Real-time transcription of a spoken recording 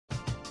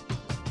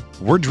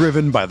We're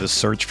driven by the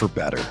search for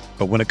better.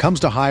 But when it comes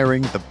to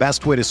hiring, the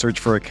best way to search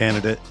for a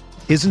candidate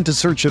isn't to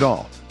search at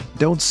all.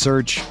 Don't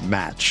search,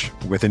 match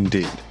with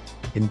Indeed.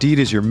 Indeed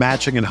is your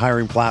matching and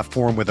hiring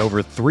platform with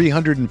over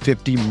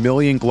 350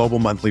 million global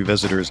monthly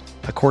visitors,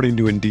 according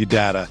to Indeed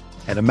data,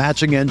 and a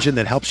matching engine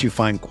that helps you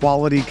find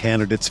quality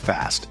candidates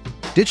fast.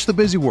 Ditch the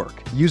busy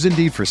work. Use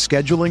Indeed for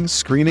scheduling,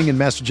 screening, and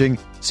messaging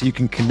so you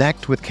can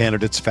connect with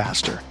candidates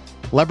faster.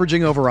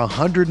 Leveraging over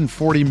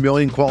 140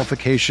 million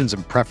qualifications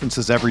and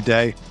preferences every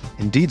day,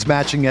 Indeed's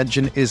matching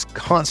engine is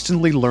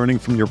constantly learning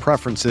from your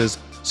preferences,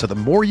 so the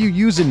more you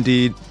use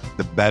Indeed,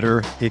 the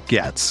better it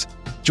gets.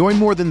 Join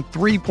more than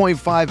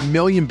 3.5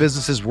 million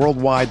businesses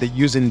worldwide that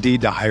use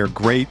Indeed to hire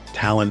great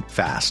talent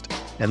fast.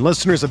 And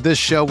listeners of this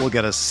show will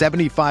get a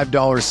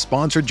 $75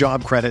 sponsored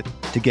job credit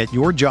to get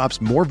your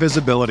jobs more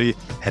visibility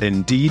at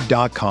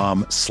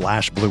Indeed.com/Blue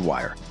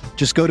Wire.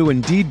 Just go to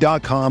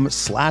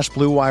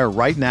Indeed.com/Blue Wire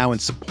right now and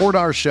support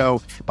our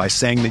show by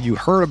saying that you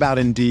heard about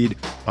Indeed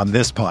on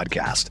this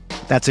podcast.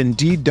 That's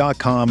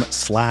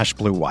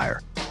Indeed.com/Blue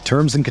Wire.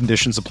 Terms and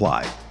conditions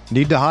apply.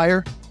 Need to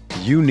hire?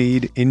 You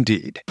need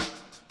Indeed.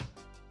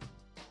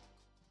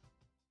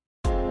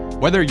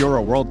 Whether you're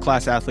a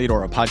world-class athlete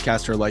or a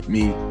podcaster like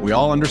me, we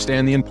all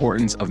understand the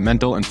importance of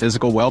mental and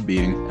physical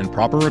well-being and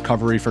proper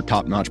recovery for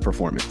top-notch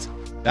performance.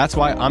 That's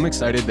why I'm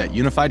excited that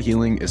Unified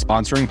Healing is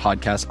sponsoring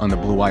podcasts on the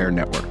Blue Wire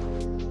Network.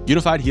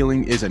 Unified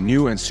Healing is a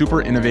new and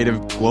super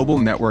innovative global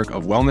network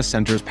of wellness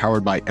centers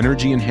powered by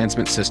Energy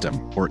Enhancement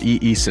System, or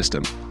EE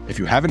System. If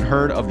you haven't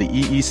heard of the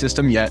EE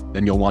System yet,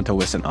 then you'll want to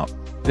listen up.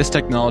 This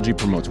technology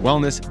promotes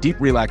wellness, deep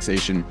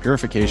relaxation,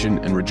 purification,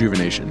 and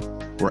rejuvenation.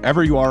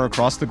 Wherever you are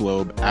across the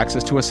globe,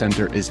 access to a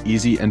center is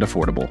easy and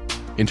affordable.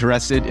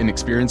 Interested in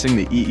experiencing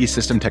the EE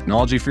System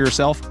technology for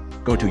yourself?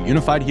 Go to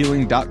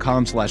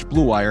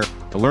unifiedhealing.com/Blue Wire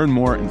to learn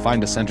more and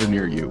find a center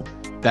near you.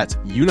 That's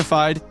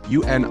unified,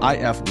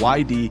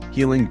 UNIFYD,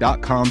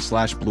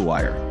 healing.com/Blue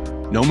Wire.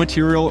 No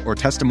material or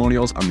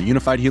testimonials on the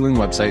Unified Healing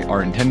website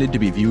are intended to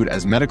be viewed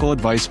as medical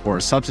advice or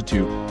a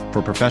substitute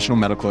for professional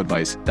medical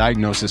advice,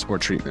 diagnosis, or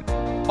treatment.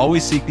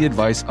 Always seek the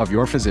advice of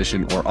your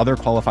physician or other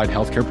qualified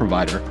healthcare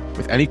provider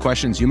with any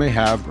questions you may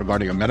have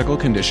regarding a medical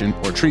condition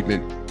or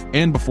treatment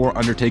and before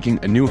undertaking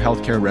a new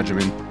healthcare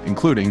regimen,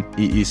 including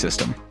EE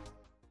System.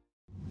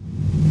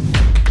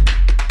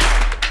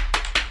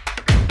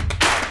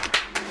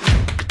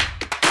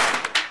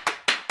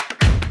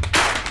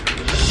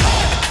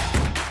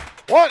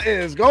 What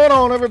is going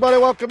on, everybody?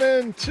 Welcome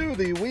in to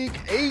the Week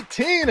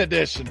 18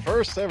 edition.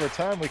 First ever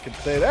time we can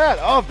say that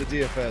of the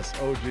DFS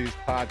OGs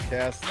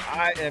podcast.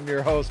 I am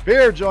your host,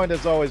 Beer, joined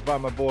as always by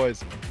my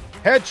boys,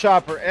 Head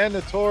Chopper and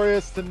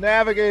Notorious. To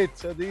navigate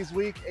these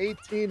Week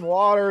 18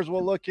 waters,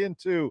 we'll look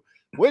into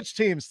which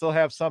teams still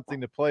have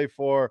something to play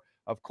for.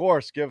 Of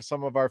course, give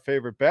some of our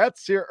favorite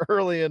bets here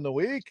early in the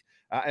week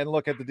and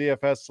look at the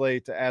DFS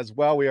slate as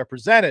well. We are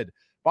presented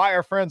by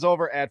our friends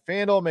over at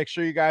FanDuel. Make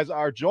sure you guys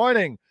are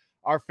joining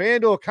our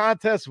FanDuel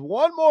contest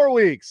one more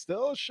week.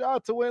 Still a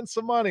shot to win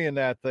some money in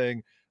that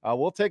thing.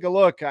 We'll take a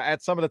look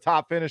at some of the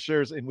top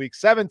finishers in Week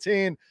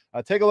 17.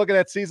 Take a look at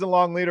that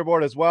season-long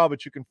leaderboard as well,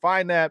 but you can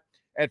find that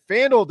at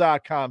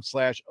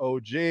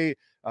FanDuel.com/OG.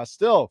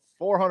 Still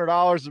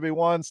 $400 to be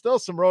won. Still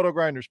some Roto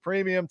Grinders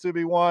premium to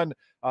be won.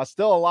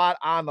 Still a lot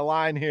on the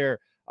line here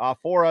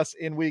for us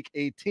in Week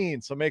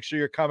 18. So make sure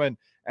you're coming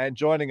and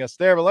joining us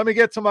there. But let me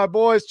get to my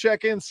boys,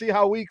 check in, see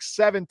how Week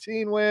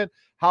 17 went,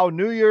 how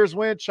New Year's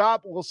went.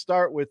 Chop, we'll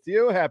start with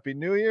you. Happy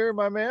New Year,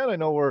 my man. I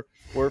know we're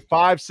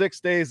 5-6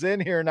 days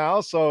in here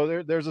now,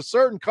 so there's a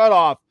certain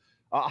cutoff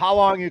how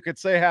long you could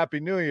say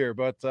Happy New Year,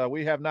 but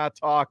we have not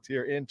talked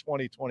here in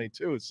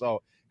 2022.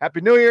 So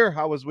Happy New Year.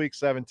 How was Week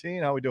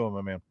 17? How we doing,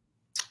 my man?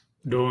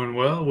 Doing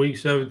well. Week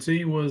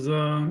 17 was, it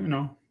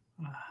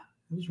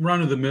was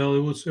run of the mill.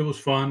 It was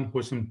fun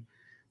with some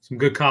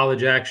good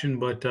college action,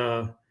 but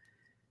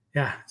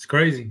yeah, it's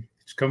crazy.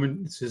 It's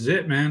coming. This is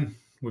it, man.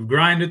 We've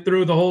grinded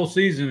through the whole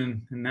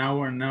season, and now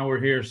we're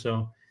here.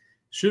 So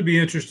should be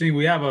interesting.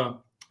 We have a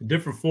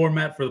different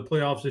format for the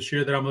playoffs this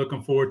year that I'm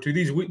looking forward to.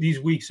 These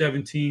Week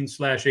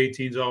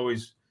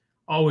 17/18s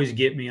always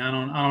get me. I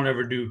don't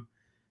ever do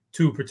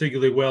too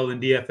particularly well in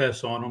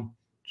DFS on them,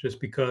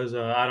 just because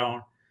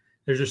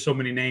there's just so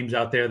many names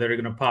out there that are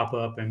going to pop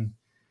up, and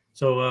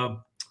so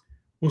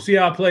we'll see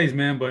how it plays,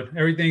 man. But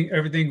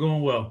everything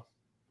going well.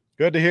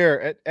 Good to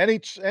hear.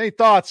 Any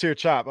thoughts here,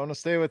 Chop? I'm going to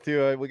stay with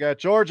you. We got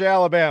Georgia,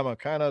 Alabama,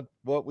 kind of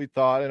what we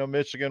thought. I know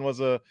Michigan was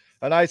a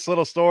nice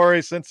little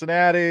story.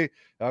 Cincinnati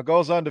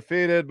goes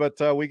undefeated, but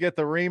we get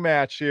the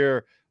rematch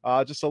here.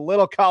 Just a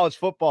little college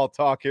football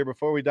talk here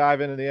before we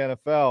dive into the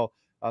NFL.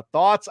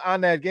 Thoughts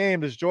on that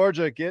game? Does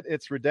Georgia get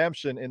its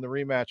redemption in the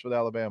rematch with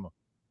Alabama?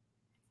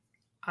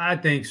 I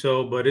think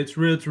so, but it's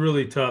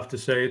really tough to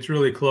say. It's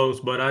really close,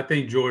 but I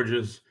think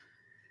Georgia's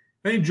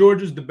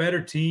the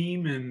better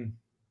team, and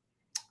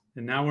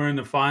now we're in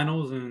the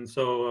finals, and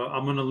so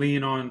I'm going to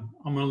lean on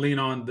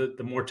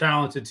the more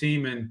talented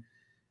team, and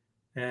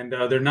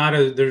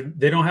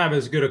they don't have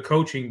as good a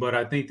coaching, but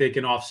I think they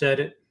can offset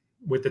it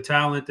with the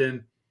talent,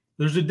 and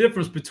there's a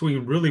difference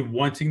between really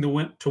wanting to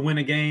win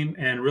a game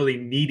and really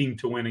needing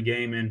to win a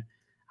game. And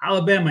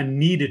Alabama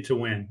needed to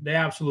win. They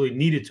absolutely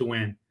needed to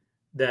win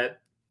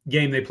that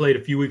game they played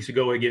a few weeks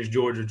ago against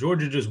Georgia.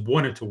 Georgia just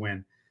wanted to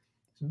win.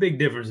 It's a big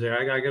difference there.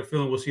 I got a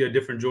feeling we'll see a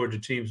different Georgia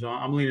team, so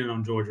I'm leaning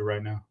on Georgia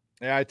right now.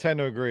 Yeah, I tend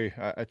to agree.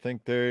 I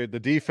think the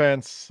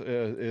defense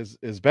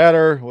is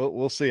better.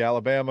 We'll see.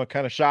 Alabama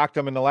kind of shocked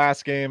them in the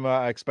last game.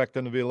 I expect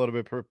them to be a little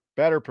bit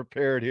better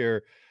prepared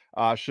here.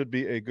 Should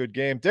be a good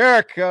game.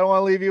 Derek, I don't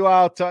want to leave you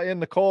out in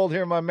the cold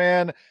here, my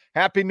man.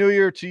 Happy New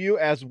Year to you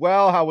as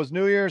well. How was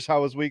New Year's?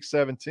 How was Week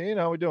 17?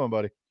 How we doing,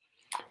 buddy?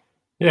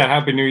 Yeah,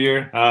 Happy New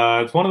Year.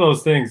 It's one of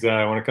those things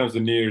when it comes to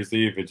New Year's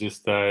Eve,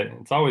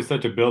 it's always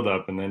such a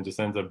buildup and then just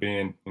ends up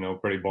being,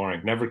 pretty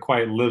boring. Never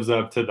quite lives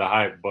up to the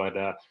hype, but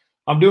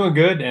I'm doing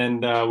good.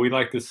 And we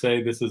like to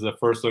say this is a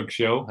first look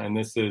show, and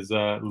this is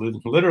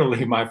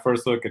literally my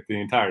first look at the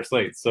entire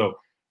slate. So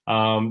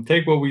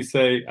take what we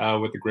say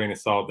with a grain of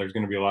salt. There's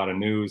going to be a lot of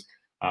news.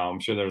 I'm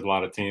sure there's a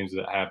lot of teams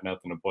that have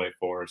nothing to play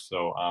for.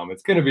 So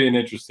it's going to be an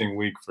interesting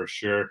week for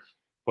sure.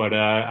 But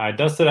I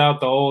dusted out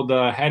the old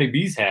Hattie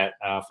B's hat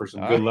for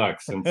some good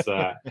luck since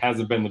it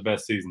hasn't been the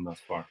best season thus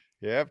far.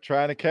 Yep,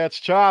 trying to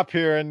catch Chop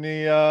here in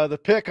the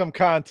Pick'em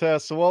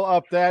contest. So we'll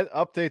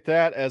update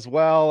that as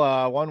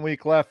well. 1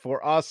 week left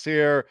for us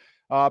here.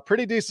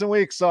 Pretty decent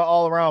weeks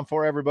all around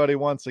for everybody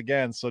once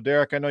again. So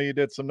Derek, I know you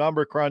did some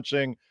number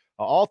crunching.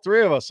 All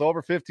three of us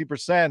over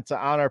 50%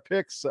 on our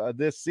picks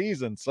this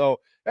season. So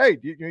hey,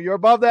 you're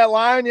above that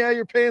line. Yeah,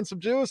 you're paying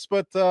some juice,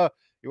 but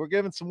we're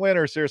giving some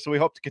winners here, so we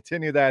hope to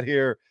continue that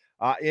here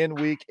in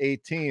Week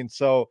 18.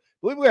 So I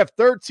believe we have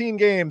 13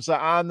 games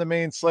on the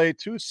main slate,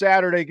 2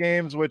 Saturday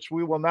games, which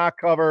we will not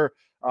cover.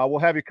 We'll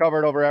have you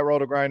covered over at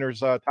Roto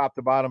Grinders top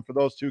to bottom for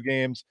those 2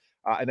 games.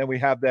 And then we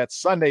have that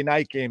Sunday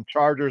night game,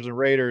 Chargers and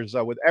Raiders,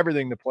 with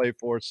everything to play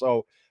for.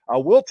 So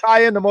we'll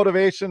tie in the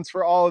motivations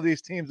for all of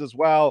these teams as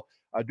well,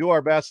 do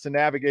our best to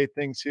navigate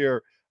things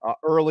here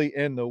early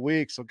in the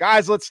week. So,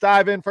 guys, let's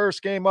dive in.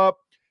 First game up.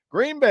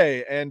 Green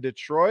Bay and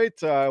Detroit.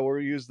 We'll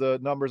use the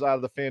numbers out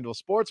of the FanDuel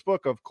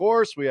Sportsbook. Of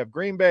course, we have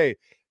Green Bay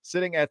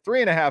sitting at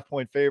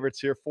 3.5-point favorites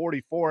here,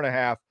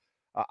 44.5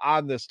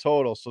 on this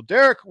total. So,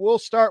 Derek, we'll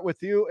start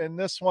with you in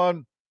this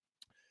one.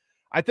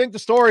 I think the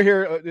story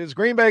here is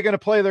Green Bay going to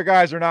play their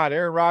guys or not?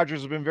 Aaron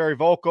Rodgers has been very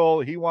vocal.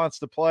 He wants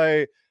to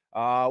play.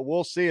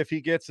 We'll see if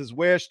he gets his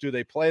wish. Do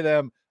they play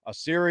them a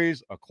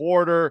series, a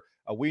quarter?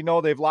 We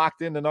know they've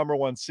locked in the number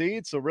 1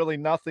 seed, so really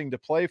nothing to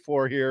play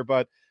for here,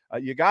 but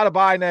you got to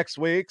buy next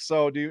week.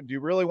 So do you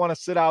really want to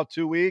sit out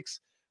 2 weeks?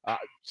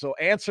 So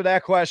answer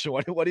that question.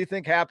 What do you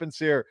think happens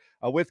here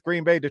with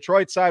Green Bay?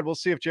 Detroit side, we'll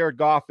see if Jared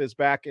Goff is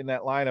back in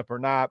that lineup or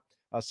not.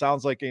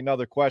 Sounds like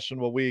another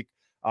questionable week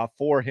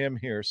for him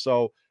here.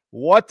 So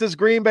what does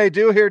Green Bay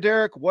do here,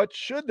 Derek? What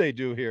should they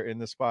do here in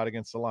this spot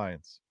against the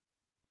Lions?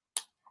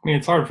 I mean,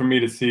 it's hard for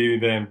me to see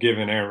them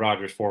giving Aaron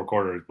Rodgers 4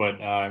 quarters, but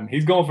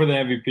he's going for the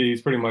MVP.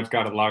 He's pretty much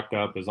got it locked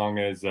up as long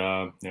as,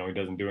 he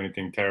doesn't do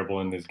anything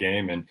terrible in this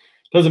game. And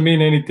doesn't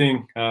mean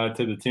anything to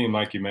the team,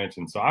 like you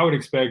mentioned. So I would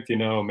expect,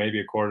 maybe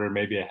a quarter,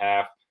 maybe a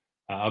half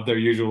of their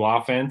usual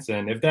offense.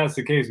 And if that's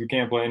the case, we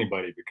can't play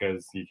anybody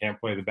because you can't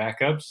play the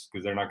backups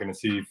because they're not going to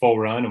see full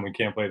run, and we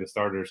can't play the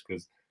starters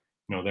because,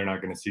 they're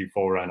not going to see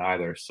full run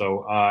either.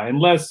 So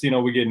unless,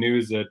 we get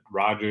news that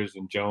Rodgers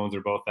and Jones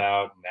are both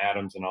out and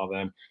Adams and all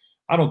them,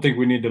 I don't think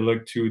we need to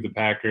look to the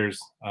Packers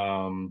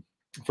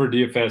for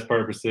DFS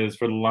purposes.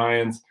 For the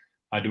Lions,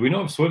 do we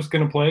know if Swift's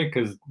going to play?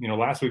 Because,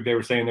 last week they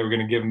were saying they were going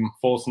to give him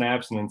full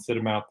snaps and then sit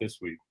him out this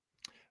week.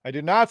 I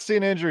did not see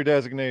an injury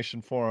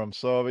designation for him.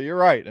 So, but you're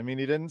right. I mean,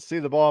 he didn't see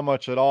the ball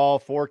much at all.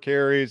 4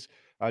 carries,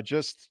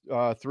 just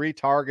 3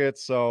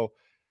 targets. So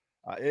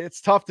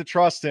it's tough to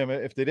trust him.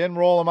 If they didn't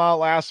roll him out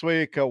last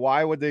week,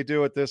 why would they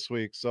do it this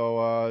week?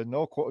 So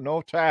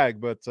no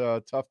tag, but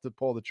tough to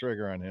pull the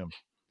trigger on him.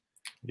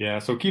 Yeah,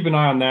 so keep an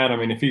eye on that. I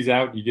mean, if he's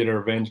out, you get a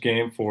revenge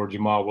game for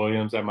Jamal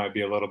Williams. That might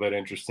be a little bit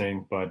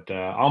interesting. But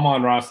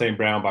Amon-Ra St.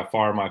 Brown, by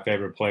far my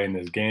favorite play in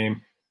this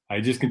game. He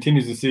just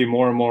continues to see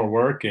more and more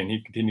work, and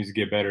he continues to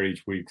get better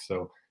each week.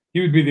 So he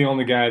would be the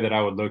only guy that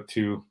I would look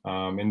to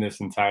in this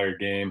entire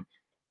game.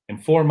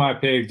 And for my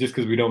picks, just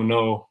because we don't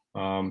know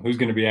who's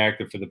going to be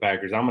active for the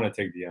Packers, I'm going to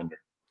take the under.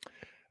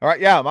 All right,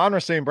 yeah, Amon-Ra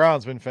St.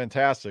 Brown's been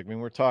fantastic. I mean,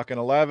 we're talking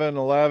 11,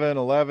 11,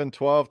 11,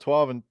 12,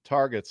 12 in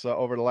targets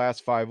over the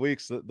last 5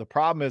 weeks. The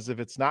problem is if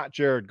it's not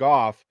Jared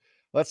Goff,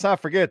 let's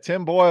not forget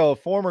Tim Boyle,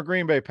 former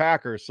Green Bay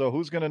Packers. So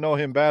who's going to know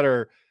him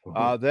better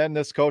than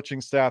this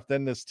coaching staff,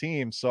 than this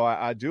team? So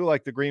I do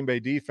like the Green Bay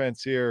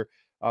defense here.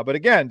 But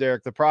again,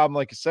 Derek, the problem,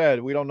 like you said,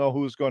 we don't know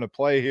who's going to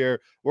play here.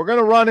 We're going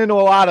to run into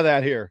a lot of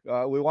that here.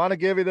 We want to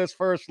give you this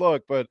first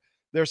look, but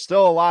there's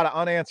still a lot of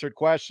unanswered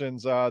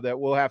questions that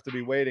we'll have to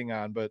be waiting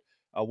on. But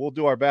we'll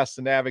do our best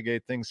to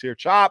navigate things here.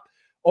 Chop,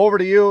 over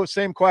to you.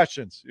 Same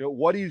questions.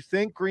 What do you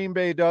think Green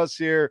Bay does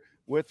here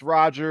with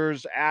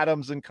Rodgers,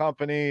 Adams, and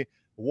company?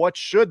 What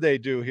should they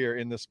do here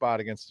in this spot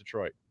against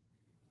Detroit?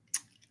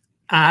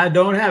 I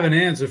don't have an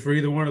answer for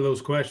either one of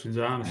those questions,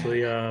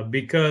 honestly,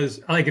 because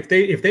like if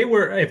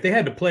they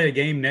had to play a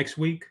game next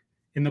week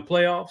in the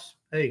playoffs,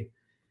 hey,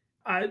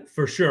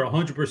 for sure,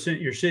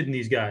 100% you're sitting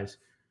these guys.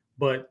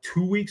 But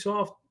 2 weeks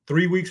off,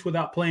 3 weeks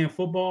without playing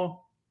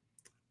football,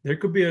 there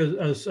could be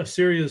a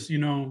serious,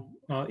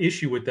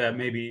 issue with that,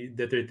 maybe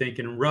that they're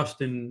thinking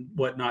rust and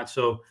whatnot.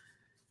 So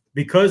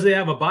because they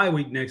have a bye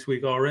week next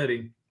week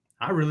already,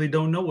 I really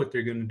don't know what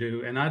they're going to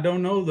do. And I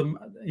don't know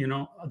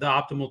the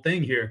optimal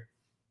thing here.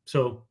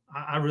 So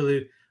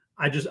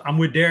I'm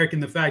with Derek in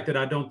the fact that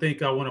I don't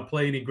think I want to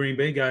play any Green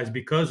Bay guys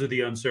because of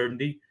the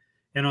uncertainty.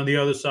 And on the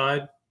other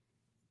side,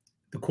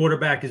 the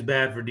quarterback is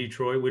bad for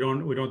Detroit. We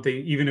don't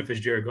think, even if it's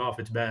Jared Goff,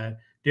 it's bad.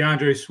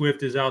 DeAndre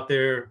Swift is out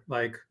there,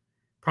 like,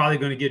 probably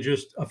going to get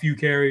just a few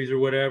carries or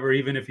whatever,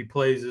 even if he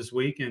plays this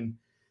week. And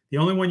the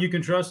only one you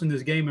can trust in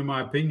this game, in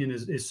my opinion,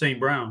 is St.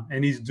 Brown.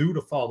 And he's due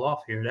to fall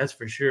off here, that's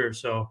for sure.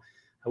 So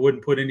I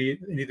wouldn't put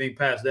anything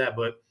past that.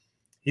 But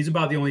he's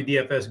about the only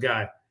DFS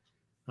guy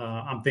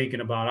I'm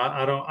thinking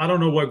about. I don't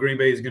know what Green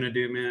Bay is going to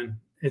do, man.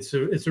 It's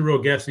a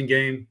real guessing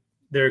game.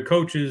 Their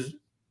coach is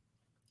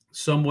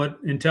somewhat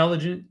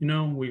intelligent.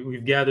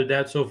 We've gathered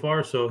that so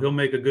far. So he'll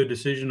make a good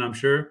decision, I'm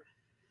sure.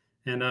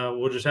 And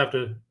we'll just have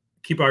to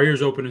keep our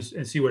ears open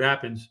and see what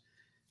happens,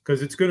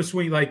 because it's going to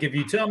swing. Like, if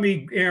you tell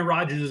me Aaron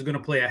Rodgers is going to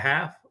play a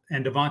half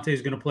and Devontae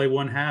is going to play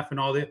one half and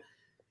all that,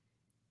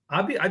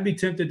 I'd be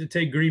tempted to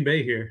take Green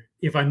Bay here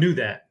if I knew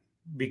that,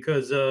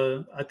 because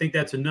I think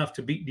that's enough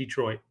to beat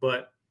Detroit.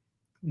 But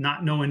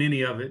not knowing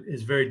any of it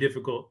is very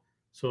difficult.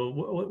 So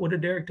what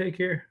did Derek take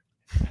here?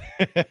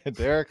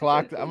 Derek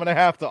locked. I'm going to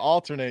have to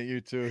alternate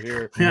you two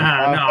here. No,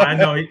 I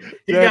know.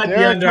 He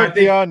got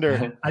the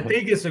under. I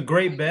think it's a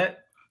great bet.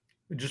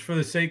 Just for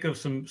the sake of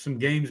some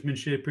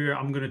gamesmanship here,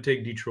 I'm going to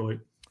take Detroit.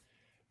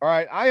 All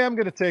right. I am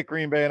going to take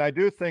Green Bay, and I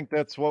do think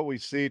that's what we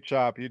see,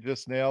 Chop. You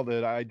just nailed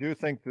it. I do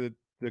think that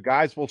the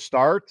guys will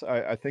start.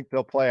 I think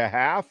they'll play a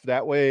half.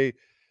 That way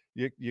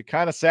you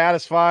kind of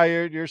satisfy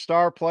your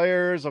star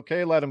players.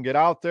 Okay, let them get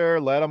out there.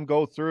 Let them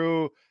go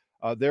through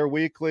their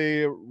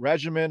weekly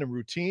regimen and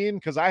routine,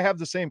 because I have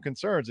the same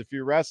concerns. If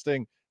you're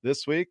resting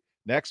this week,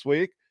 next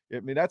week,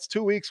 that's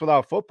 2 weeks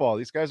without football.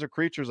 These guys are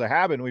creatures of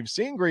habit, and we've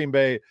seen Green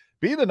Bay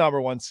be the number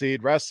one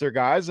seed, rest their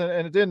guys, and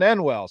it didn't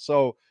end well.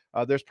 So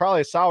there's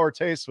probably a sour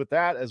taste with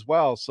that as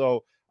well.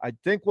 So I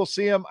think we'll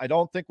see him. I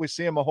don't think we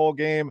see him a whole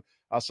game.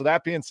 So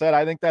that being said,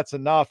 I think that's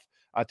enough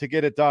to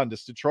get it done.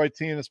 This Detroit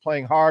team is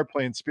playing hard,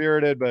 playing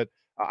spirited, but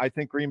I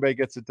think Green Bay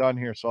gets it done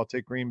here. So I'll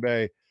take Green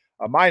Bay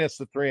minus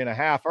the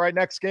 3.5. All right,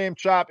 next game,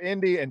 Chop,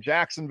 Indy and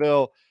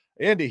Jacksonville.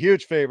 Indy,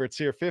 huge favorites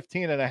here,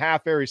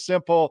 15.5, very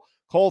simple.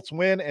 Colts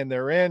win, and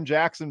they're in.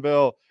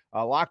 Jacksonville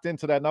locked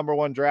into that number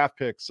one draft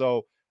pick.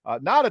 So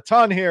not a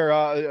ton here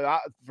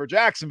for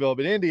Jacksonville,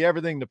 but Indy,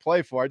 everything to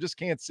play for. I just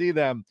can't see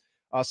them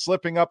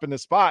slipping up in the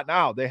spot.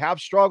 Now, they have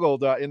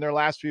struggled in their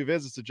last few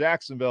visits to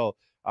Jacksonville.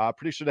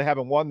 Pretty sure they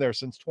haven't won there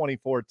since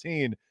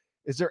 2014.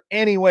 Is there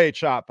any way,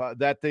 Chop,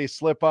 that they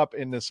slip up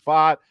in this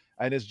spot?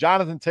 And is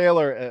Jonathan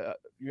Taylor,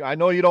 I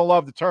know you don't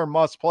love the term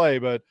must play,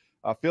 but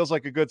feels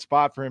like a good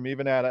spot for him,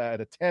 even at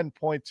a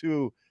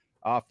 10.2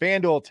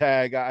 FanDuel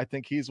tag. I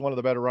think he's one of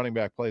the better running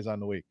back plays on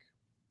the week.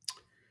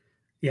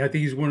 Yeah, I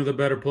think he's one of the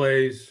better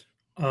plays.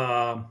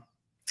 I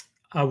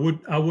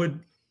would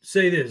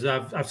say this.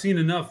 I've seen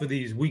enough of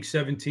these week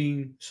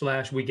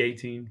 17/week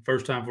 18,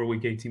 first time for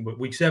week 18, but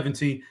week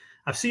 17.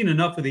 I've seen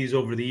enough of these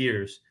over the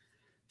years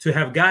to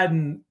have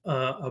gotten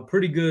a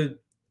pretty good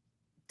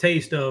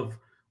taste of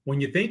when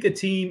you think a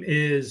team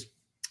is,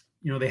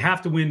 they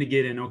have to win to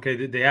get in.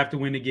 Okay, they have to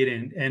win to get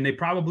in, and they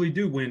probably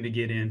do win to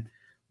get in.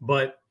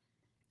 But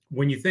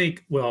when you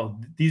think,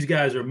 well, these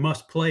guys are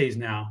must plays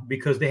now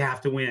because they have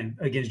to win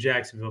against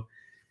Jacksonville,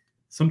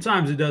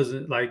 sometimes it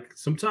doesn't. Like,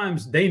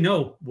 sometimes they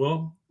know,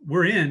 well,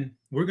 we're in,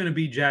 we're going to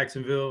beat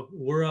Jacksonville.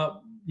 We're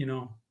up, I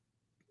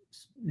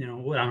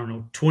don't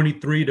know,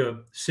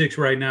 23-6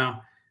 right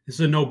now. This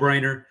is a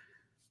no-brainer.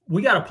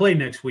 We got to play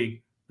next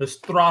week. Let's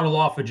throttle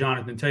off of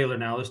Jonathan Taylor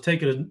now. Let's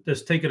take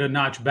it a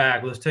notch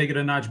back. Let's take it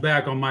a notch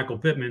back on Michael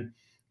Pittman.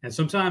 And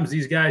sometimes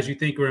these guys you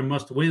think are in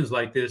must-wins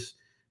like this,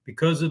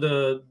 because of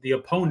the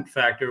opponent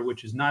factor,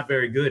 which is not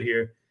very good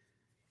here,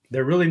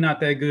 they're really not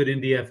that good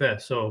in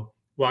DFS. So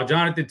while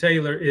Jonathan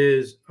Taylor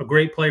is a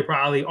great play,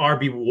 probably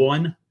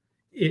RB1,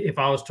 if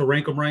I was to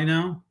rank him right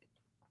now,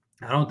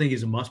 I don't think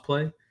he's a must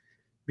play,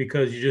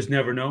 because you just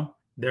never know.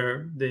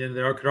 There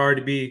could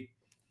already be,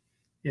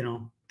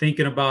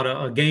 thinking about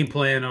a game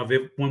plan of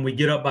if when we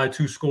get up by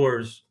 2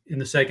 scores in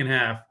the second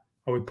half,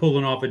 are we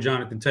pulling off of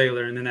Jonathan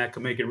Taylor? And then that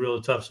could make it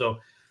real tough. So,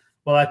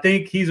 well, I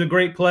think he's a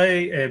great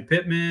play, and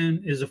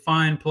Pittman is a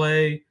fine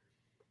play.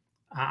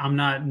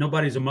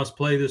 Nobody's a must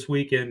play this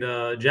week.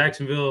 And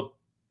Jacksonville,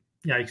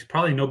 it's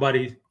probably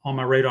nobody on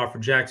my radar for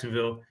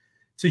Jacksonville.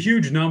 It's a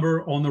huge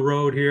number on the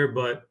road here,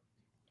 but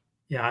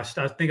I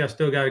think I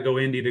still got to go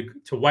Indy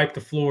to wipe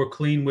the floor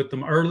clean with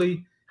them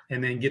early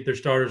and then get their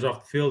starters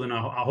off the field. And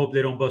I hope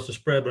they don't bust a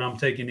spread, but I'm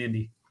taking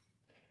Indy.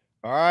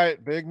 All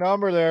right, big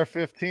number there,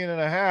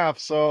 15.5.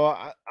 So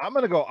I'm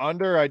going to go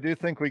under. I do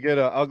think we get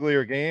an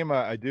uglier game.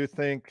 I do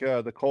think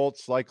the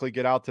Colts likely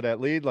get out to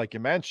that lead, like you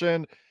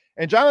mentioned.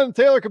 And Jonathan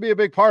Taylor could be a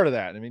big part of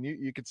that. I mean,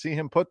 you could see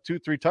him put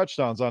 2-3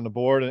 touchdowns on the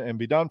board and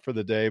be done for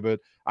the day. But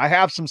I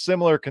have some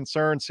similar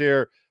concerns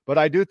here. But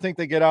I do think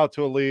they get out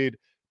to a lead,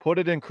 put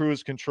it in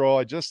cruise control.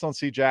 I just don't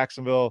see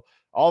Jacksonville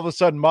all of a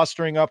sudden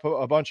mustering up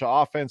a bunch of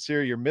offense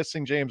here. You're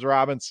missing James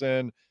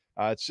Robinson.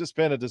 It's just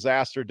been a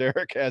disaster,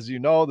 Derek. As you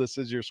know, this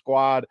is your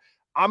squad.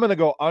 I'm going to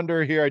go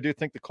under here. I do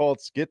think the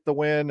Colts get the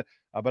win,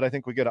 but I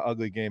think we get an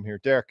ugly game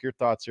here. Derek, your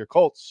thoughts here.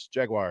 Colts,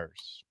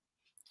 Jaguars.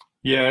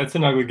 Yeah, it's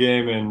an ugly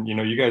game, and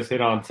you guys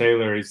hit on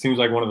Taylor. He seems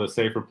like one of the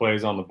safer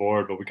plays on the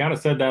board, but we kind of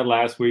said that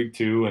last week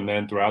too, and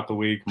then throughout the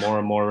week, more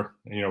and more,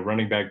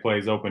 running back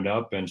plays opened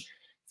up, and it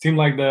seemed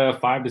like the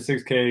 5 to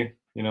 6K,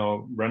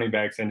 running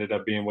backs ended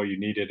up being what you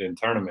needed in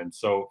tournaments.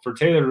 So for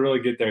Taylor to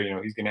really get there,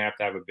 he's going to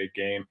have a big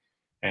game,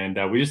 and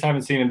we just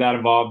haven't seen him that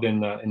involved in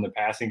the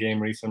passing game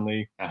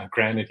recently.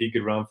 Granted, he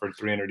could run for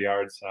 300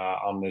 yards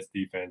on this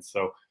defense,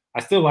 so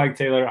I still like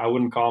Taylor. I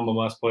wouldn't call him a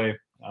must play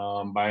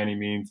by any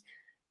means.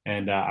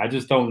 And I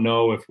just don't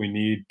know if we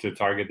need to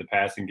target the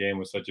passing game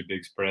with such a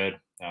big spread.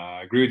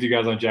 I agree with you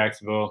guys on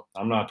Jacksonville.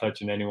 I'm not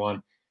touching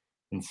anyone.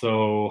 And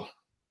so,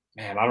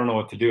 man, I don't know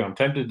what to do. I'm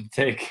tempted to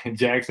take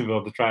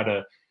Jacksonville to try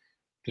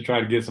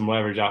to get some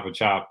leverage off a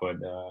chop, but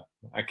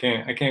I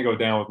can't go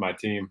down with my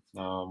team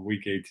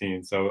week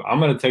 18. So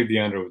I'm going to take the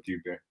under with you,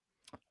 Bear.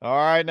 All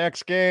right,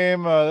 next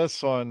game.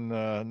 This one,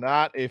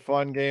 not a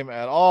fun game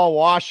at all.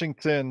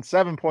 Washington,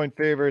 7-point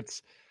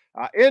favorites.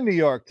 In New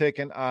York,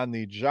 taking on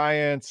the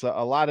Giants. A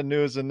lot of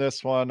news in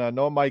this one.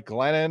 No Mike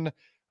Glennon.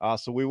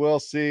 So we will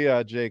see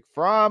Jake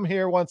Fromm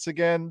here once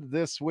again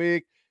this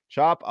week.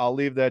 Chop, I'll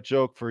leave that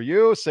joke for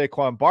you.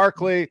 Saquon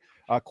Barkley,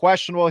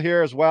 questionable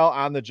here as well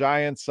on the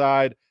Giants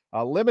side.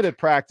 Limited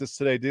practice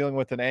today, dealing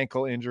with an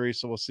ankle injury.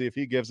 So we'll see if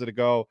he gives it a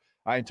go.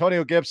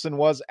 Antonio Gibson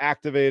was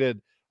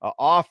activated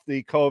off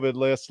the COVID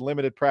list.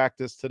 Limited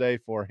practice today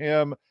for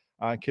him.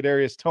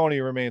 Kadarius Toney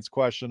remains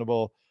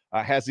questionable.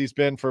 Has he's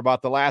been for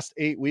about the last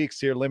 8 weeks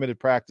here, limited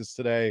practice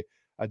today,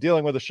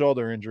 dealing with a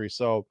shoulder injury.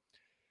 So,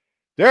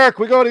 Derek,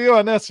 we go to you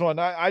on this one.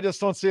 I just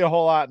don't see a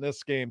whole lot in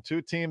this game.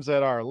 Two teams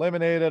that are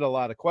eliminated, a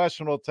lot of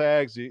questionable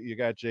tags. You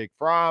got Jake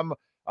Fromm,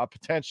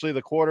 potentially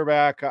the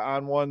quarterback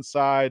on one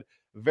side.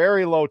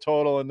 Very low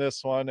total in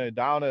this one, and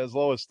down as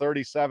low as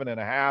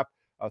 37.5,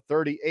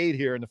 38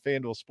 here in the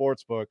FanDuel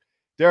Sportsbook.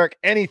 Derek,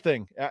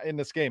 anything in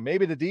this game?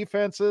 Maybe the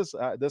defenses?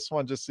 This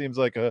one just seems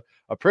like a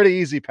pretty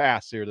easy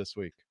pass here this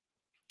week.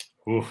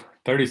 Oof,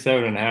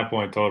 37.5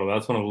 point total.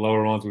 That's one of the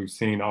lower ones we've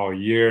seen all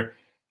year.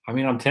 I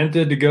mean, I'm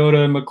tempted to go to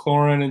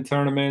McLaurin in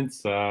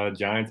tournaments.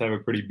 Giants have a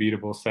pretty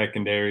beatable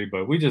secondary,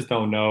 but we just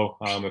don't know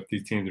if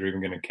these teams are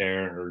even going to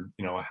care or,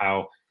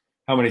 how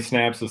many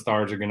snaps the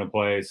stars are going to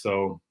play.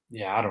 So,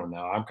 yeah, I don't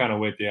know. I'm kind of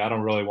with you. I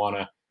don't really want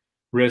to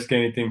risk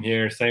anything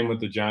here. Same with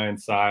the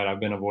Giants side. I've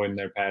been avoiding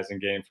their passing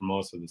game for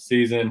most of the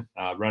season.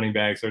 Running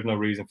backs, there's no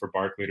reason for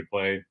Barkley to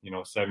play,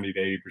 70 to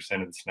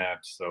 80% of the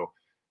snaps. So,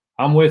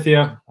 I'm with you.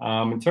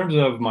 In terms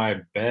of my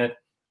bet,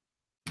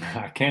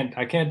 I can't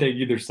take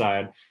either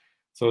side.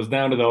 So it's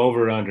down to the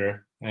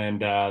over/under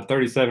and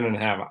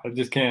 37.5. I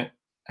just can't.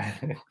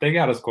 They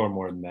got to score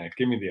more than that.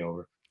 Give me the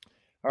over.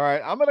 All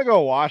right, I'm going to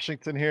go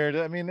Washington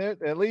here. I mean,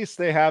 at least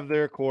they have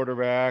their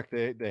quarterback.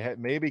 They have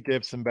maybe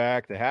Gibson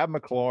back. They have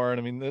McLaurin.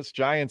 I mean, this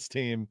Giants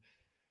team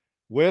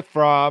with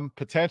Fromm,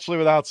 potentially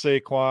without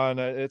Saquon,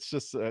 it's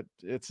just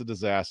it's a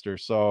disaster.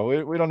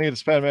 So we don't need to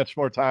spend much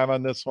more time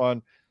on this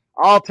one.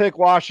 I'll take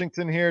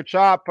Washington here.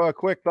 Chop,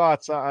 quick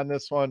thoughts on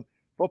this one.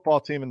 Football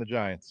team and the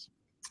Giants.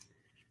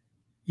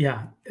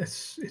 Yeah,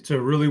 it's a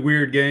really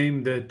weird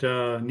game that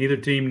neither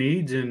team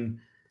needs, and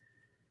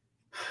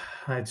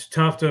it's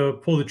tough to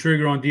pull the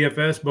trigger on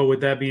DFS. But with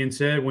that being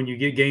said, when you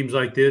get games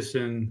like this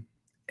and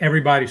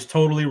everybody's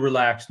totally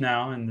relaxed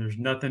now and there's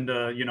nothing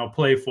to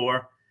play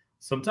for,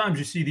 sometimes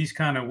you see these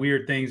kind of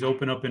weird things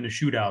open up into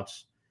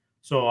shootouts.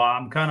 So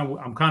I'm kind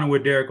of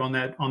with Derek on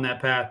that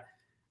path.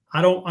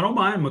 I don't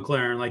mind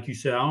McLaurin, like you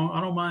said. I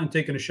don't mind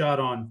taking a shot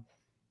on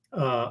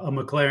a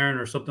McLaurin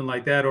or something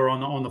like that. Or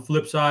on the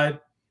flip side,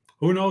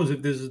 who knows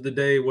if this is the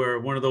day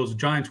where one of those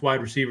Giants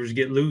wide receivers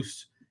get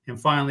loose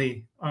and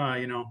finally,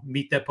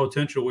 meet that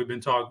potential we've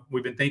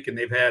been thinking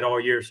they've had all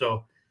year.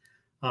 So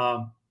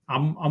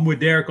I'm with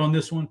Derek on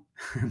this one.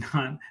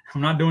 I'm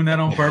not doing that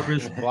on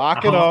purpose.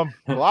 Blocking them.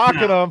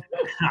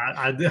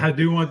 I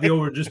do want the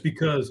over just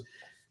because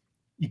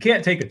you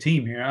can't take a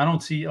team here. I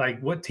don't see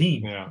what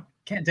team. Yeah.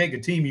 Can't take a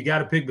team. You got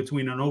to pick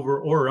between an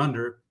over or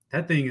under.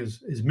 That thing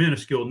is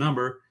minuscule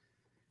number.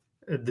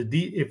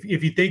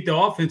 If you think the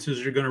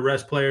offenses are going to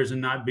rest players and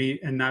not be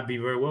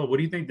very well, what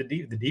do you think the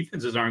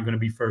defenses aren't going to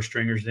be first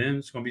stringers? Then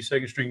it's going to be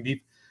second string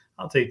deep.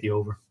 I'll take the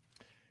over.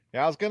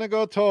 Yeah, I was going to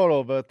go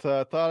total, but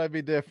thought I'd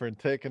be different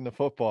taking the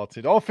football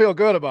team. Don't feel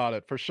good about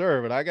it for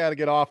sure, but I got to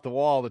get off the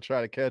wall to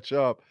try to catch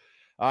up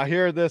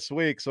here this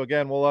week. So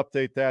again, we'll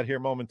update that here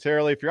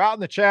momentarily. If you're out in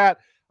the chat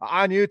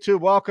on YouTube,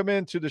 welcome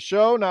into the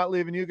show. Not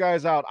leaving you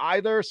guys out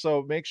either.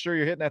 So make sure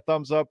you're hitting that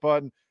thumbs up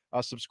button,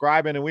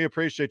 subscribing, and we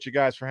appreciate you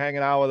guys for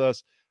hanging out with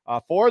us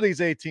for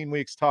these 18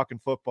 weeks talking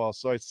football.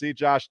 So I see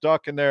Josh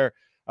Duck in there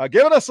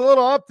giving us a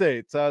little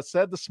update.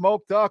 Said the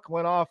smoke duck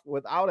went off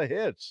without a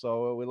hitch,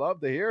 so we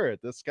love to hear it.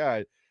 This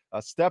guy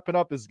stepping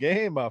up his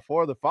game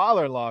for the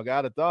father-in-law,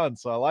 got it done,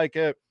 so I like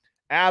it.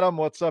 Adam,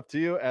 what's up to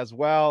you as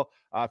well?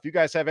 If you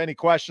guys have any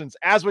questions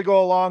as we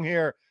go along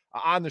here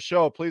on the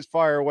show, please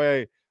fire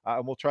away,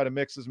 and we'll try to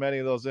mix as many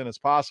of those in as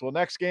possible.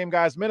 Next game,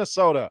 guys,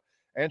 Minnesota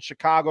and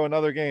Chicago,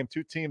 another game.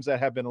 Two teams that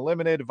have been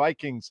eliminated.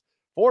 Vikings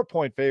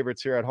 4-point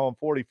favorites here at home,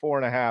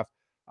 44.5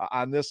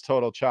 on this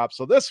total chop.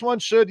 So this one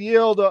should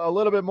yield a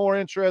little bit more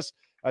interest.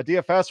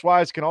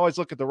 DFS-wise, can always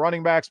look at the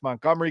running backs.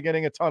 Montgomery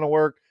getting a ton of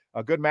work.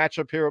 A good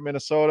matchup here with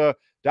Minnesota.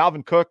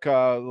 Dalvin Cook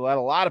let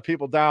a lot of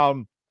people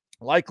down,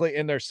 likely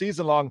in their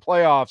season-long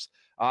playoffs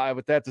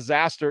with that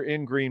disaster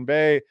in Green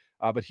Bay.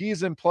 But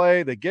he's in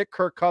play. They get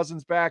Kirk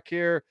Cousins back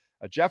here.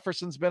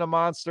 Jefferson's been a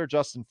monster.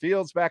 Justin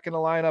Fields back in the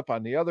lineup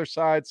on the other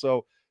side.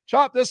 So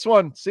chop, this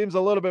one seems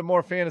a little bit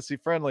more fantasy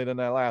friendly than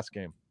that last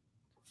game.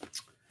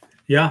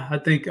 Yeah, I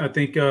think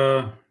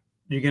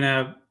you can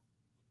have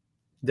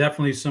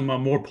definitely some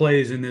more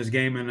plays in this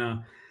game.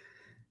 And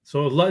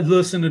so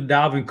listen to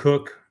Dalvin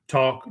Cook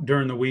talk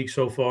during the week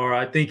so far.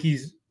 I think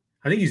he's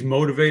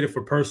motivated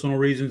for personal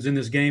reasons in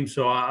this game.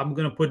 So I'm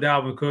going to put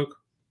Dalvin Cook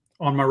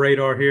on my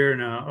radar here.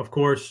 And of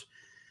course,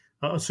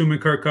 assuming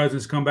Kirk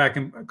Cousins comes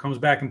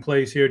back and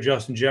plays here,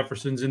 Justin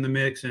Jefferson's in the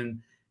mix. And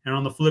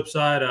on the flip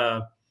side,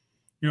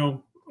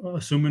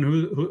 assuming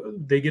who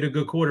they get a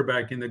good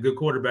quarterback in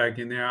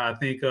there, I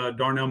think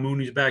Darnell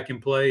Mooney's back in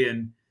play,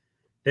 and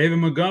David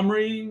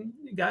Montgomery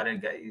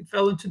he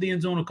fell into the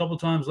end zone a couple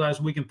times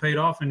last week and paid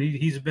off. And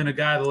he's been a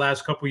guy the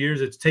last couple of years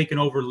that's taken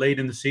over late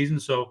in the season,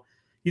 so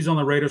he's on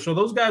the radar. So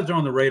those guys are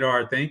on the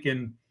radar, I think.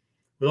 And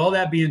with all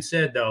that being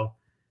said, though,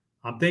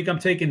 I'm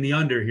taking the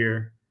under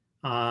here.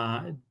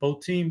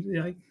 Both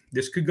teams,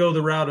 this could go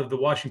the route of the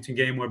Washington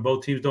game where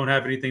both teams don't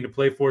have anything to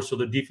play for, so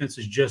the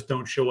defenses just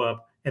don't show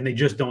up and they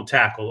just don't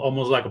tackle,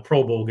 almost like a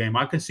Pro Bowl game.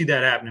 I could see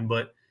that happening,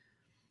 but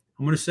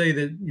I'm going to say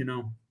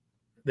that,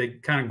 they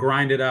kind of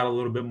grind it out a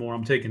little bit more.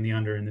 I'm taking the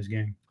under in this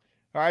game.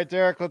 All right,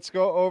 Derek, let's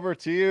go over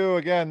to you.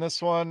 Again, this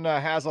one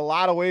has a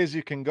lot of ways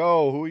you can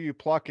go. Who are you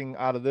plucking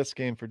out of this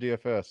game for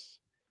DFS?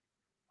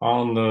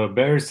 On the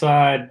Bears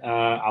side,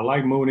 I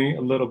like Mooney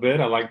a little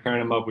bit. I like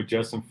pairing him up with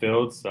Justin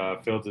Fields.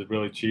 Fields is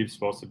really cheap,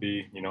 supposed to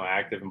be,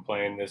 active and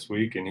playing this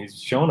week, and he's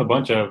shown a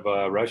bunch of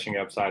rushing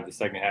upside the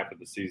second half of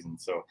the season.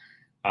 So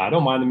I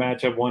don't mind the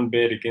matchup one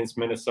bit against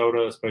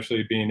Minnesota,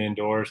 especially being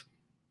indoors.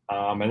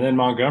 And then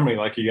Montgomery,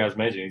 like you guys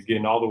mentioned, he's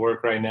getting all the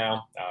work right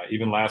now.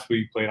 Even last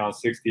week, played on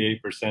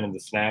 68% of the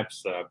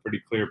snaps,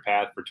 pretty clear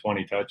path for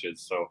 20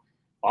 touches. So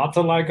lots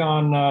to like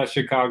on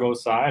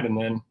Chicago's side. And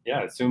then,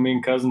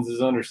 assuming Cousins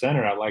is under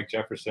center, I like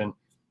Jefferson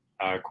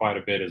quite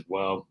a bit as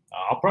well.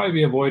 I'll probably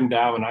be avoiding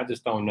Dalvin. I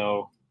just don't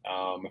know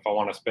if I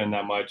want to spend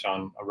that much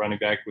on a running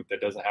back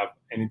that doesn't have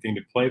anything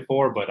to play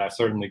for, but I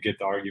certainly get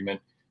the argument.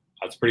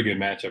 It's a pretty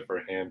good matchup for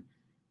him.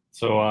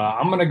 So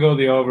I'm going to go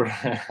the over.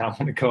 I'm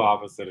going to go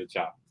opposite of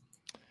Chop.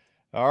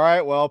 All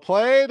right, well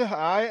played.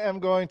 I am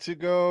going to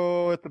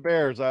go with the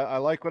Bears. I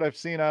like what I've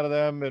seen out of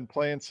them. Been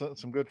playing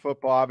some good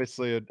football.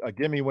 Obviously, a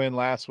gimme win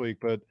last week,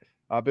 but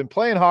I've been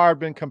playing hard,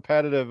 been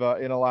competitive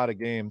in a lot of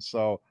games.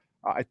 So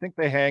I think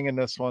they hang in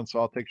this one, so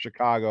I'll take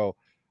Chicago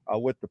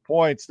with the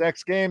points.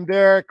 Next game,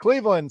 Derek,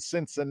 Cleveland,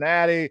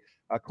 Cincinnati.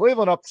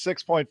 Cleveland up to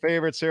 6-point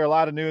favorites here. A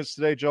lot of news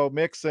today. Joe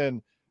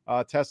Mixon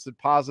tested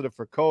positive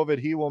for COVID.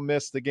 He will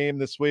miss the game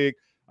this week.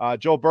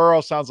 Joe Burrow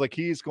sounds like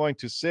he's going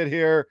to sit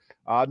here.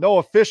 No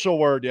official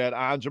word yet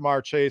on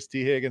Jamar Chase,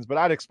 T. Higgins, but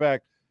I'd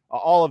expect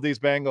all of these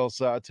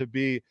Bengals to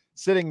be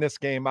sitting this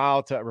game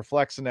out,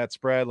 reflects in that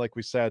spread, like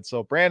we said.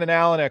 So Brandon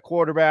Allen at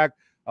quarterback,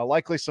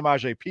 likely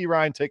Samaje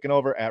Perine taking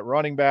over at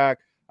running back.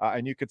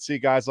 And you could see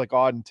guys like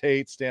Auden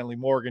Tate, Stanley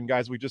Morgan,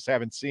 guys we just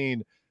haven't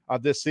seen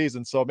this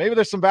season. So maybe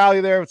there's some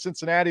value there with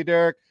Cincinnati,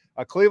 Derek.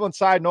 Cleveland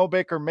side, no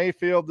Baker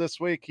Mayfield this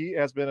week. He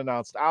has been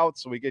announced out,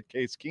 so we get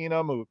Case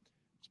Keenum, who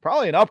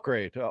probably an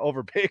upgrade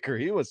over Baker.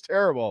 He was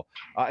terrible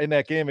in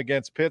that game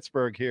against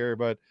Pittsburgh here,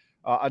 but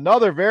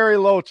another very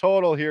low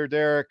total here,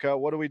 Derek.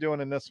 What are we doing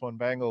in this one,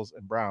 Bengals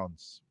and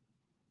Browns?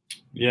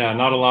 Yeah,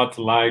 not a lot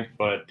to like,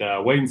 but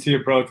wait and see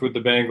approach with the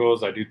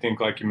Bengals. I do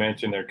think, like you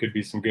mentioned, there could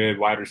be some good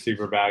wide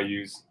receiver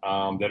values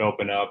that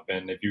open up,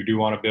 and if you do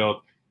want to build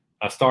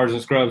a stars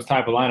and scrubs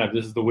type of lineup,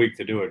 this is the week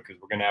to do it,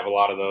 because we're going to have a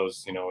lot of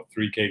those,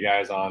 3K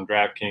guys on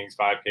DraftKings,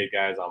 5K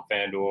guys on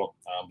FanDuel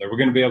that we're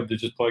going to be able to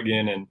just plug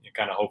in and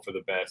kind of hope for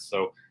the best.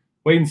 So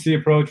wait and see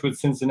approach with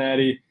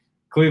Cincinnati.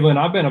 Cleveland,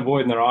 I've been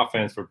avoiding their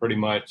offense for pretty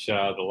much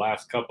the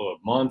last couple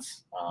of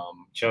months.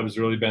 Chubb's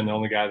really been the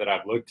only guy that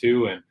I've looked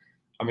to. And,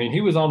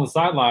 he was on the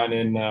sideline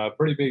in a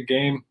pretty big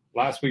game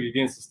last week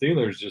against the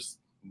Steelers, just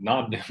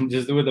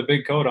with a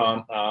big coat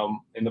on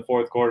in the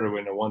fourth quarter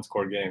in a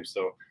one-score game.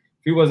 So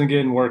if he wasn't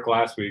getting work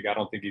last week, I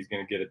don't think he's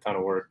going to get a ton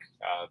of work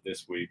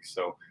this week.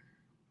 So,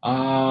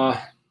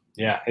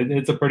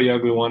 it's a pretty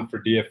ugly one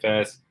for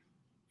DFS.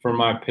 For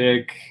my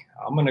pick,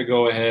 I'm going to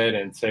go ahead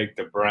and take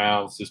the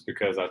Browns just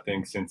because I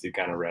think Cincy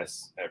kind of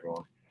rests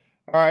everyone.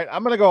 All right,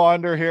 I'm going to go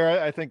under here.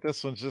 I think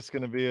this one's just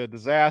going to be a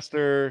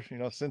disaster.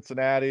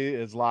 Cincinnati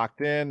is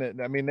locked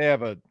in. I mean, they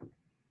have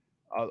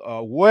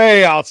a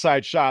way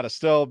outside shot of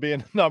still being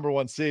the number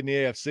one seed in the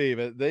AFC,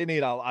 but they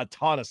need a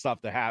ton of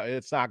stuff to happen.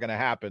 It's not going to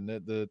happen.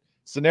 The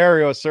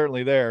scenario is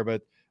certainly there,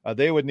 but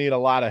they would need a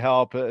lot of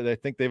help. I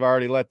think they've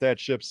already let that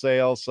ship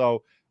sail,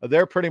 so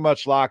they're pretty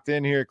much locked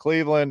in here.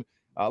 Cleveland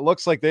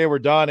looks like they were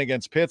done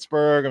against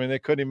Pittsburgh. I mean, they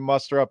couldn't even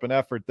muster up an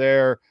effort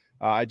there.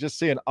 I just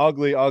see an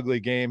ugly, ugly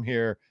game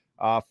here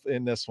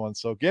in this one.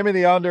 So give me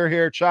the under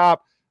here,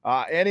 Chop.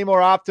 Any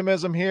more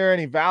optimism here?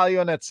 Any value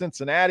on that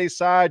Cincinnati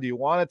side? Do you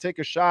want to take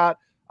a shot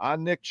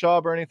on Nick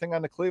Chubb or anything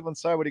on the Cleveland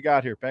side? What do you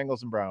got here,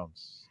 Bengals and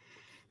Browns?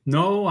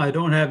 No, I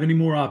don't have any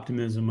more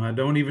optimism. I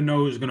don't even know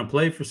who's going to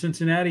play for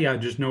Cincinnati. I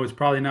just know it's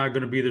probably not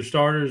going to be their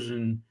starters,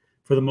 and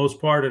for the most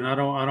part, and I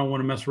don't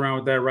want to mess around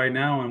with that right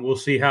now. And we'll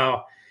see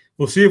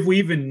if we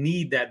even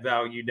need that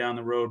value down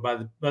the road.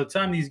 By the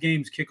time these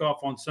games kick off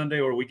on Sunday,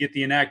 or we get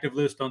the inactive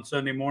list on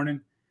Sunday morning,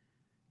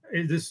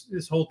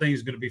 this whole thing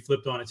is going to be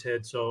flipped on its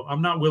head. So I'm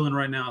not willing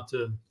right now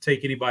to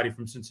take anybody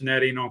from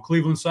Cincinnati. And on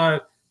Cleveland side,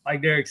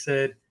 like Derek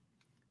said,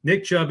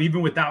 Nick Chubb,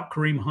 even without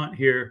Kareem Hunt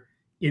here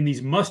in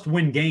these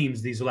must-win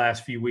games these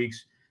last few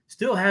weeks,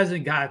 still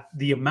hasn't got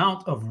the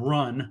amount of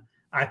run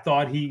I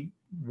thought he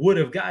would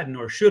have gotten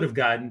or should have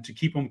gotten to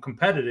keep him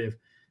competitive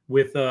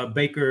with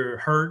Baker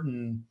hurt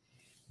and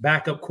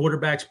backup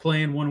quarterbacks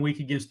playing one week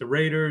against the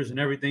Raiders and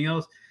everything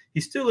else. He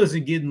still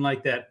isn't getting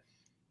like that,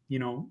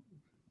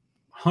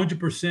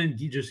 100%.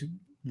 You just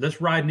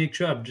let's ride Nick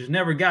Chubb. Just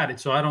never got it.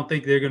 So I don't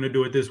think they're going to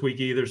do it this week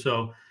either.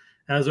 So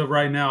as of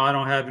right now, I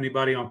don't have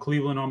anybody on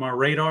Cleveland on my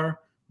radar.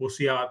 We'll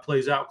see how it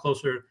plays out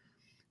closer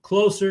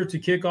to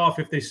kickoff.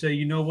 If they say,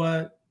 you know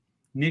what,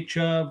 Nick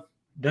Chubb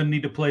doesn't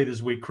need to play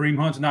this week. Kareem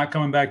Hunt's not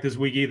coming back this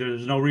week either.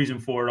 There's no reason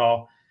for it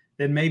all.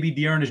 Then maybe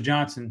Dearness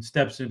Johnson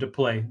steps into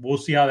play. We'll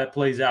see how that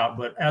plays out.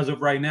 But as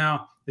of right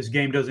now, this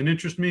game doesn't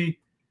interest me.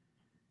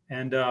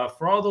 And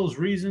for all those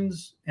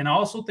reasons, and I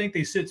also think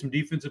they sit some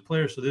defensive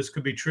players, so this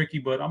could be tricky,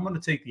 but I'm going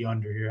to take the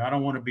under here. I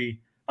don't want to be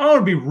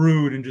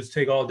rude and just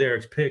take all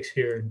Derek's picks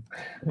here.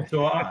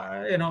 So,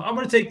 I'm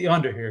going to take the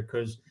under here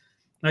because,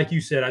 like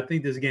you said, I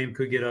think this game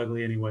could get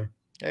ugly anyway.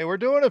 Hey, we're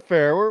doing it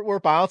fair. We're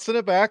bouncing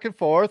it back and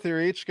forth.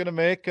 You're each going to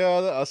make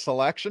a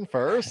selection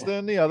first,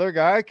 and the other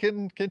guy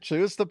can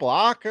choose to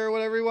block or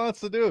whatever he wants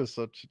to do.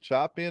 So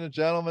Chop being a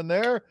gentleman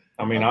there.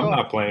 I mean, I'm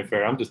not playing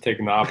fair. I'm just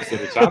taking the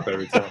opposite of Chop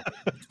every time.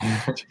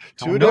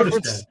 two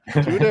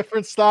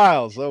different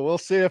styles. So we'll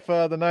see if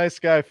the nice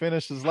guy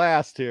finishes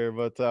last here.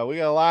 But we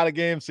got a lot of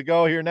games to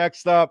go here.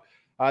 Next up,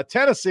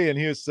 Tennessee and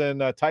Houston.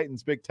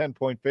 Titans big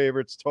 10-point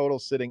favorites. Total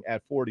sitting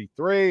at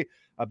 43.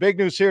 Big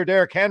news here,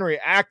 Derrick Henry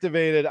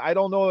activated. I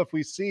don't know if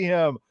we see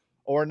him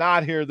or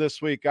not here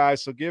this week,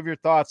 guys. So give your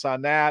thoughts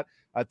on that.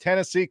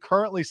 Tennessee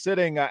currently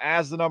sitting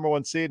as the number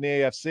one seed in the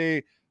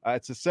AFC.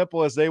 It's as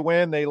simple as they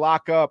win, they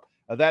lock up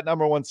that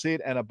number one seed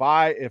and a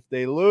bye. If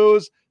they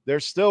lose,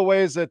 there's still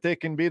ways that they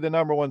can be the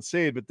number one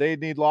seed, but they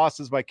need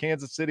losses by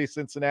Kansas City,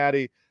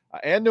 Cincinnati,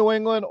 and New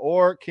England,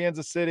 or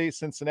Kansas City,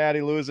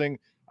 Cincinnati losing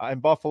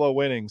and Buffalo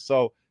winning.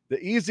 So the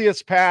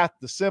easiest path,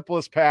 the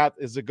simplest path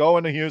is to go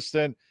into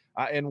Houston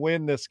and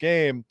win this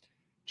game.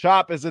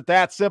 Chop, is it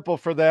that simple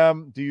for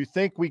them? Do you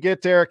think we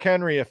get Derrick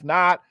Henry? If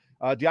not,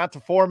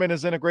 Deonta Foreman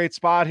is in a great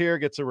spot here,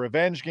 gets a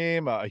revenge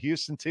game, a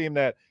Houston team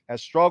that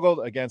has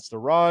struggled against the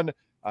run.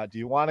 Do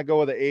you want to go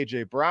with the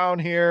A.J. Brown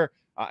here?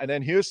 And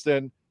then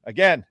Houston,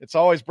 again, it's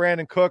always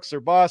Brandon Cooks or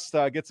bust.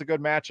 Gets a good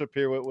matchup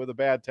here with a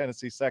bad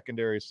Tennessee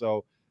secondary.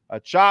 So,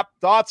 Chop,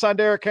 thoughts on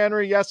Derrick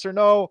Henry, yes or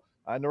no?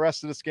 And the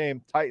rest of this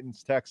game,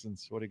 Titans,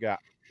 Texans, what do you got?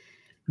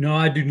 No,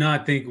 I do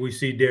not think we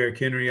see Derrick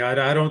Henry.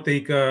 I don't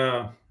think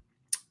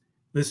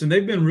listen,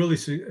 they've been really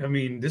 – I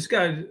mean, this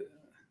guy –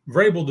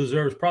 Vrabel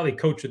deserves probably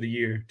coach of the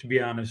year, to be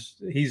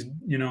honest. He's,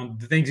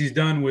 the things he's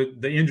done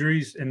with the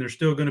injuries, and they're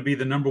still going to be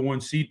the number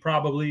one seed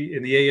probably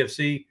in the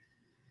AFC.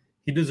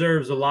 He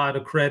deserves a lot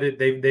of credit.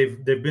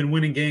 They've been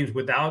winning games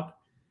without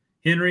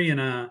Henry,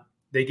 and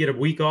they get a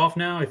week off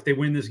now. If they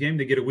win this game,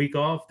 they get a week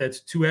off.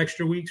 That's 2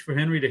 extra weeks for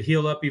Henry to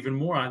heal up even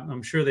more.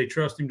 I'm sure they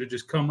trust him to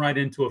just come right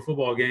into a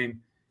football game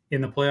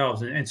in the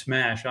playoffs and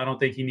smash. I don't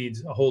think he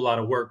needs a whole lot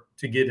of work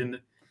to get into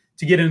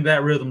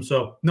that rhythm.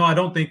 So, no, I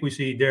don't think we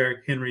see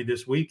Derrick Henry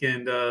this week.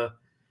 And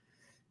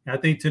I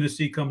think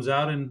Tennessee comes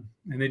out and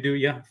they do.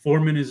 Yeah,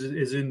 Foreman is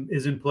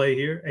in play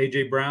here.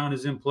 A.J. Brown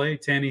is in play.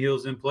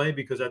 Tannehill's in play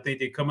because I think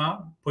they come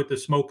out, put the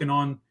smoking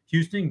on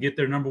Houston, get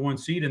their number one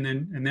seed, and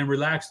then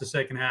relax the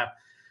second half.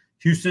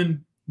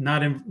 Houston,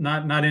 not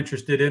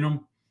interested in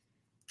them.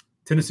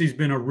 Tennessee's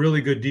been a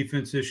really good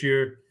defense this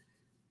year.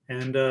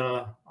 And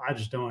I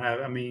just don't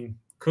have – I mean,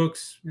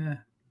 Cooks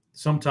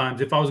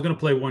sometimes, if I was going to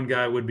play one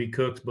guy, it would be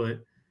Cooks, but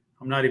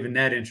I'm not even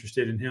that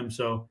interested in him.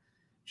 So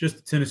just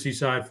the Tennessee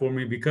side for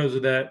me. Because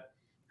of that,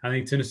 I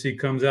think Tennessee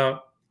comes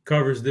out,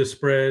 covers this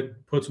spread,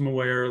 puts them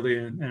away early,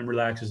 and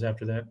relaxes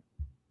after that.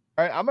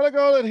 All right, I'm going to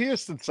go to the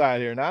Houston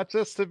side here, not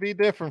just to be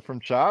different from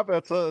Chop.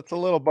 It's a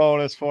little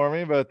bonus for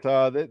me, but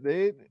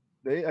they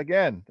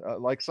again,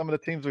 like some of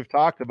the teams we've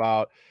talked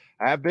about,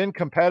 have been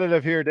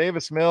competitive here.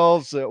 Davis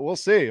Mills, we'll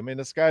see. I mean,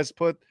 this guy's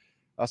put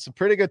some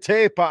pretty good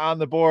tape on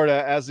the board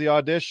as the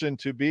audition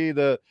to be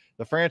the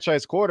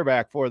franchise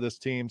quarterback for this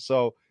team.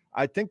 So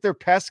I think they're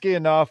pesky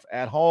enough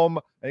at home.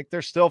 I think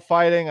they're still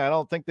fighting. I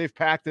don't think they've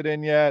packed it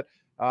in yet.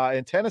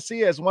 And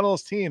Tennessee is one of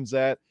those teams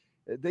that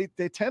they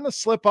tend to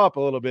slip up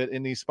a little bit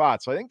in these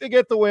spots. So I think they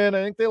get the win.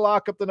 I think they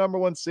lock up the number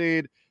 1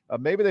 seed.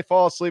 Maybe they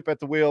fall asleep at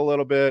the wheel a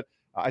little bit.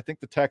 I think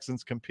the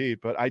Texans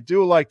compete, but I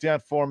do like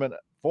D'Onta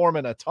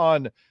Foreman a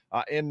ton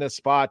in this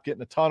spot,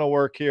 getting a ton of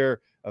work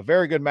here. A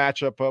very good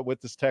matchup with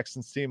this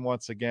Texans team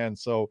once again.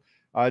 So,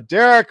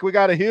 Derek, we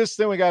got a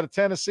Houston, we got a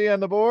Tennessee on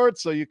the board,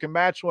 so you can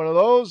match one of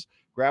those.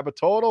 Grab a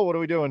total. What are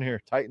we doing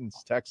here?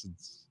 Titans,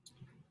 Texans.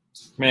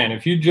 Man,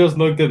 if you just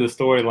looked at the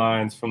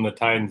storylines from the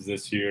Titans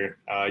this year,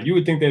 you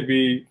would think they'd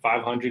be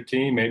 500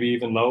 team, maybe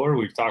even lower.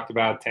 We've talked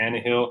about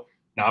Tannehill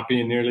not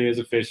being nearly as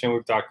efficient.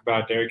 We've talked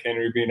about Derrick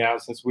Henry being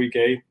out since week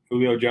 8.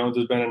 Julio Jones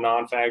has been a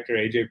non-factor.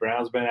 A.J.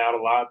 Brown's been out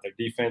a lot. Their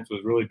defense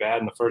was really bad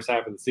in the first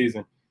half of the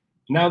season.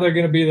 Now they're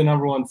going to be the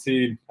number 1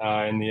 seed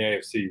in the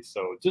AFC.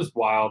 So just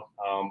wild.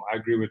 I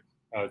agree with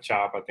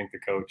Chop. I think the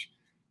coach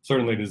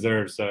certainly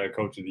deserves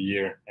Coach of the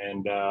Year.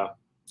 And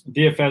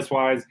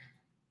DFS-wise,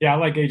 yeah, I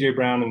like A.J.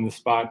 Brown in the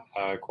spot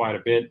quite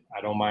a bit.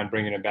 I don't mind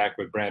bringing him back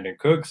with Brandon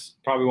Cooks.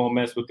 Probably won't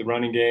mess with the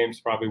running games.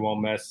 Probably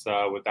won't mess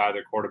with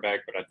either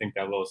quarterback, but I think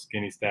that little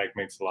skinny stack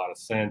makes a lot of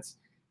sense.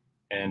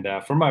 And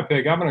for my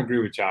pick, I'm going to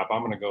agree with Chop. I'm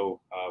going to go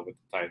with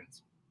the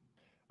Titans.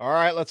 All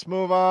right, let's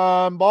move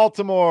on.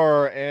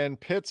 Baltimore and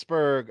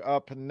Pittsburgh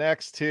up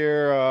next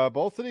here.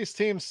 Both of these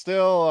teams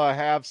still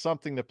have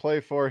something to play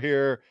for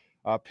here.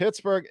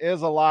 Pittsburgh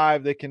is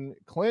alive. They can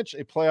clinch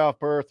a playoff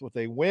berth with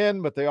a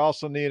win, but they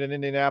also need an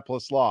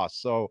Indianapolis loss.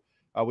 So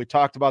we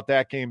talked about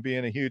that game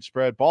being a huge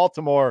spread.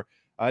 Baltimore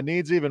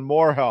needs even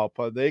more help.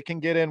 They can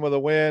get in with a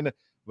win,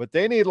 but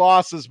they need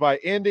losses by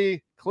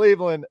Indy,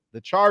 Cleveland,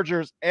 the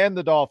Chargers, and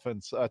the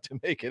Dolphins to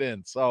make it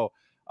in. So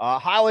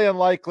highly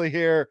unlikely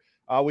here.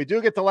 We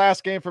do get the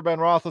last game for Ben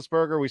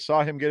Roethlisberger. We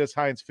saw him get his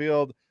Heinz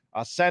Field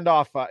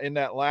send-off in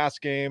that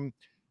last game.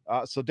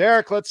 So,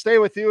 Derek, let's stay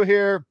with you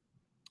here.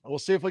 We'll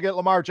see if we get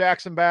Lamar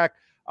Jackson back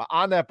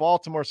on that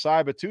Baltimore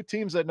side, but two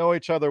teams that know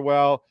each other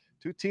well,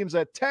 two teams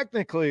that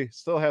technically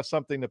still have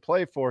something to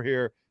play for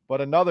here,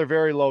 but another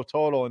very low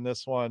total in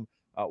this one.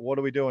 What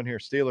are we doing here?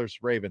 Steelers,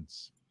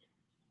 Ravens.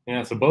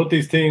 Yeah, so both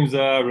these teams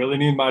really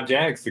need my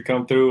Jags to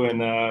come through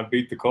and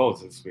beat the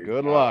Colts this week.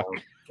 Good luck.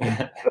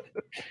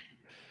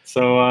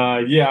 So,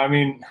 yeah, I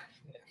mean,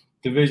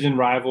 division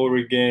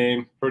rivalry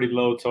game, pretty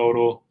low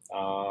total,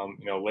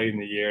 late in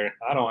the year.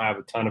 I don't have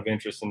a ton of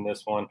interest in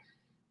this one.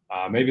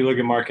 Maybe look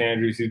at Mark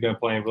Andrews. He's been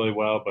playing really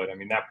well, but, I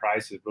mean, that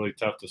price is really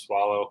tough to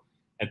swallow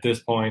at this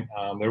point.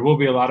 There will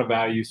be a lot of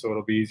value, so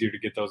it'll be easier to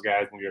get those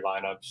guys into your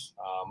lineups.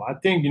 I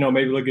think,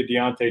 maybe look at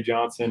Deontay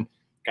Johnson,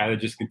 guy that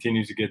just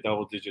continues to get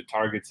double-digit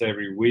targets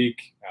every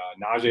week.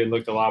 Najee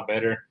looked a lot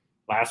better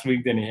last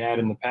week than he had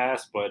in the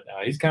past, but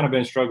he's kind of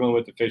been struggling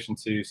with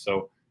efficiency,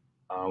 so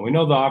we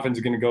know the offense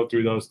is going to go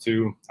through those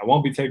two. I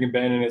won't be taking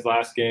Ben in his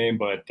last game,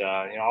 but,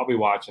 I'll be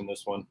watching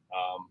this one.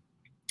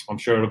 I'm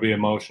sure it'll be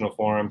emotional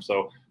for him.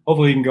 So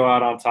hopefully he can go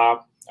out on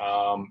top.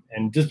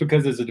 And just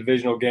because it's a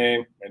divisional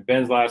game and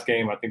Ben's last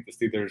game, I think the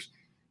Steelers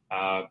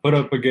put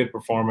up a good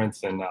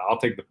performance, and I'll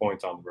take the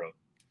points on the road.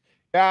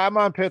 Yeah, I'm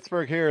on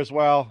Pittsburgh here as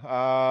well.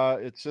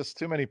 It's just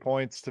too many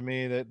points to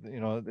me that,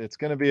 it's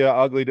going to be an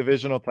ugly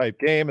divisional type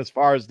game as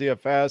far as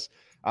DFS.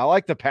 I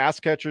like the pass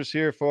catchers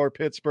here for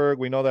Pittsburgh.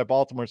 We know that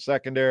Baltimore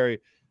secondary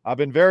I've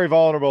been very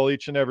vulnerable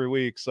each and every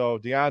week. So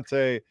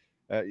Deontay,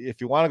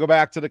 if you want to go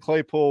back to the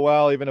Claypool,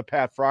 well, even a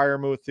Pat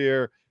Freiermuth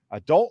here. I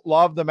don't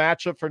love the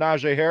matchup for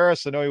Najee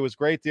Harris. I know he was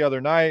great the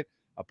other night.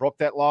 I broke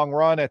that long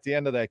run at the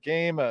end of that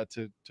game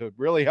to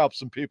really help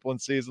some people in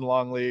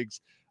season-long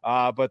leagues.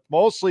 But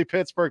mostly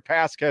Pittsburgh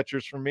pass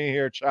catchers for me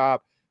here,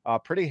 Chop.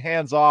 Pretty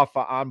hands-off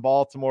on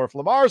Baltimore. If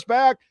Lamar's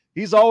back,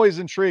 he's always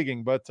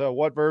intriguing. But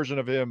what version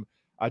of him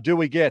do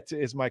we get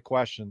is my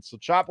question. So,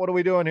 Chop, what are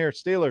we doing here?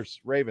 Steelers,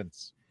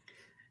 Ravens.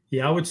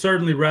 Yeah, I would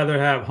certainly rather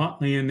have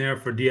Huntley in there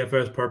for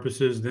DFS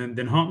purposes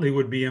than Huntley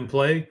would be in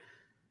play.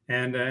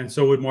 And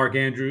so would Mark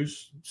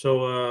Andrews.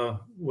 So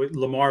with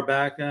Lamar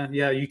back,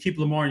 you keep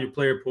Lamar in your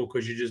player pool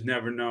because you just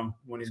never know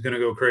when he's going to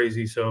go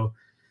crazy. So,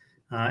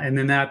 and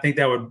then I think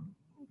that would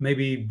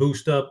maybe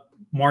boost up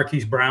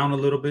Marquise Brown a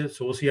little bit.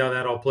 So we'll see how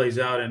that all plays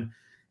out. And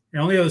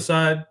on the other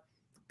side,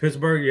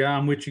 Pittsburgh, yeah,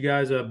 I'm with you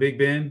guys. Big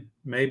Ben,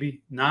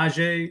 maybe.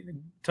 Najee,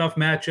 tough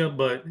matchup,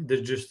 but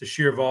there's just the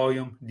sheer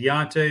volume.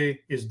 Deontay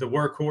is the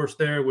workhorse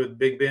there with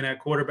Big Ben at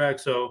quarterback.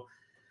 So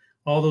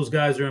all those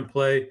guys are in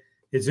play.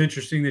 It's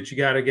interesting that you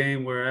got a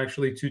game where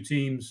actually two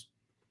teams,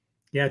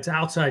 it's an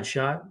outside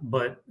shot,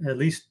 but at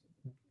least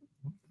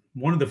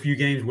one of the few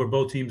games where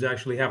both teams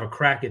actually have a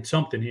crack at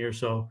something here.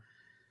 So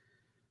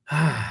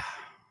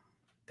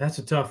that's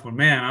a tough one.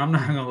 Man, I'm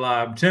not going to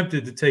lie. I'm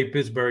tempted to take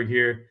Pittsburgh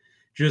here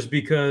just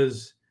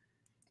because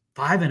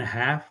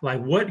 5.5, like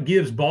what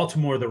gives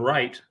Baltimore the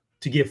right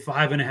to give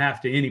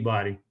 5.5 to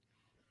anybody?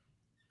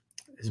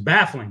 It's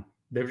baffling.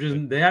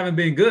 They haven't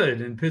been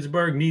good, and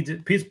Pittsburgh needs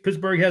it.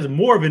 Pittsburgh has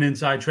more of an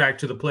inside track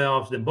to the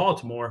playoffs than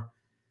Baltimore.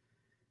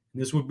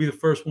 This would be the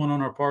first one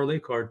on our parlay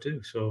card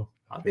too. So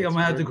I think I'm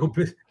gonna have to go.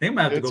 They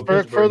might have to go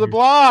Pittsburgh for the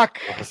block.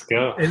 Let's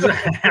go.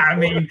 I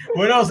mean,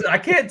 what else? I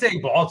can't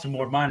take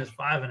Baltimore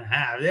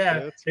 -5.5.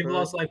 Yeah, they've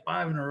lost like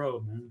 5 in a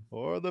row, man.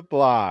 For the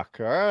block.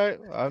 All right,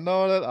 I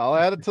know that. I'll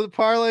add it to the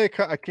parlay.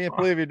 I can't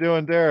believe you're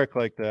doing Derek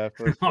like that.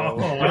 But,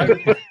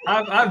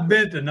 I've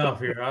bent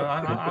enough here.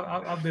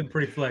 I've been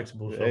pretty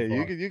flexible. So far.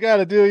 You got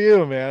to do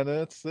you, man.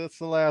 It's the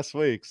last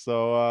week.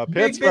 So Big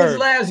Pittsburgh Ben's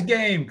last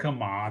game.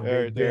 Come on,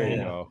 there you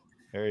go.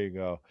 There you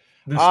go.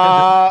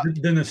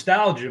 The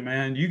nostalgia,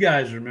 man. You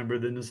guys remember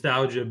the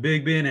nostalgia of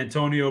Big Ben,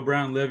 Antonio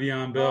Brown,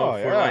 Le'Veon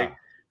Bell for like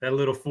that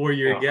little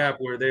 4-year gap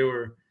where they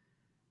were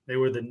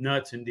the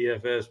nuts in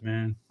DFS,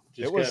 man.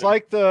 It was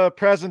like the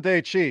present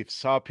day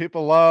Chiefs. How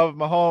people love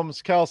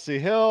Mahomes, Kelsey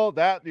Hill.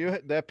 That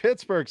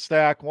Pittsburgh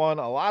stack won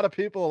a lot of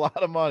people a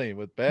lot of money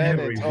with Ben,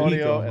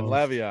 Antonio, and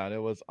Le'Veon. It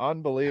was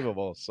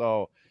unbelievable.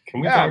 So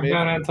can we talk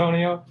about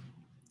Antonio?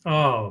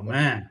 Oh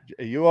man,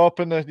 you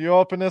open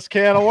this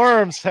can of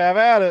worms. Have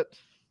at it.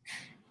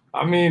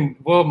 I mean,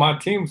 well, my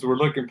teams were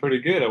looking pretty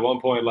good at one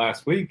point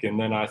last week, and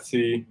then I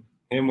see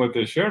him with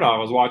his shirt off. I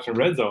was watching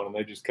Red Zone, and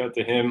they just cut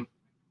to him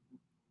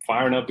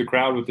firing up the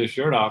crowd with his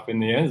shirt off in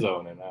the end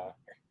zone, and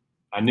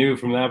I knew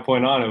from that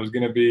point on it was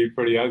going to be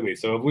pretty ugly.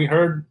 So have we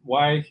heard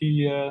why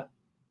he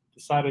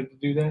decided to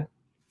do that?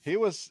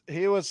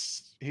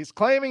 He's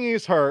claiming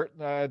he's hurt.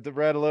 I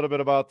read a little bit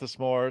about this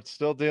more. It's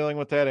still dealing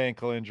with that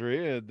ankle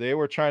injury. They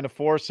were trying to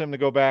force him to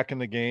go back in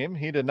the game.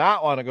 He did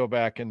not want to go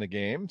back in the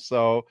game.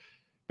 So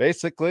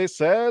basically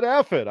said,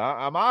 F it,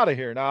 I'm out of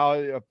here.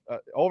 Now,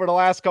 over the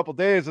last couple of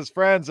days, his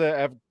friends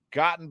have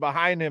gotten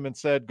behind him and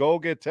said, go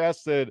get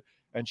tested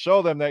and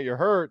show them that you're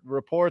hurt.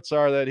 Reports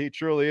are that he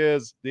truly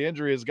is. The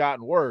injury has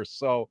gotten worse.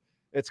 So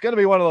it's going to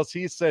be one of those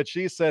he said,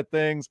 she said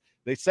things.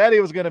 They said he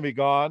was going to be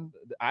gone.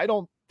 I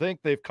don't think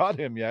they've cut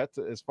him yet,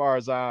 as far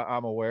as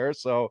I'm aware.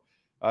 So,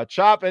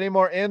 Chop, any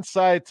more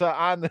insight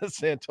on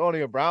this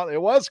Antonio Brown?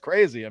 It was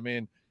crazy. I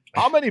mean,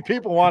 how many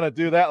people want to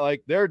do that?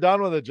 Like they're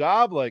done with a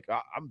job. Like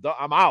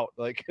I'm out.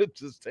 Like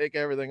just take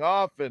everything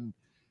off and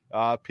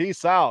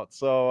peace out.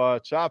 So,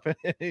 Chop,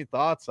 any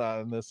thoughts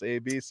on this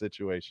AB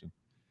situation?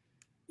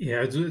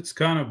 Yeah, it's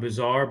kind of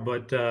bizarre,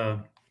 but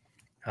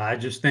I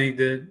just think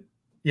that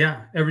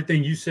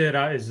everything you said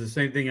is the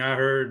same thing I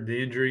heard.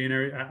 The injury and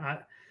everything.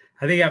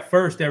 I think at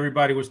first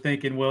everybody was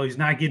thinking, well, he's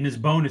not getting his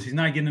bonus. He's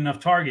not getting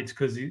enough targets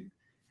because he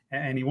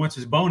wants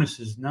his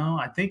bonuses. No,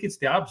 I think it's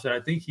the opposite.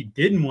 I think he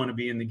didn't want to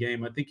be in the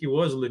game. I think he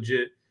was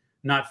legit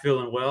not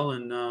feeling well,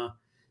 and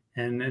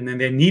then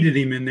they needed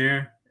him in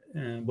there,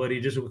 but he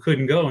just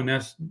couldn't go, and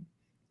that's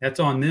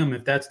on them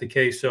if that's the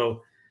case.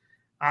 So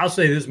I'll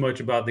say this much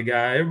about the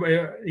guy.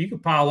 Everybody, you can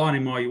pile on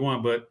him all you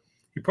want, but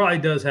he probably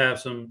does have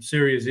some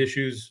serious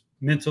issues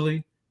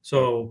mentally.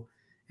 So.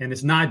 And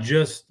it's not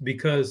just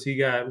because he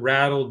got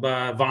rattled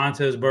by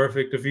Vontaze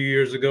Burfict a few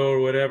years ago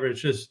or whatever.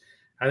 It's just,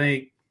 I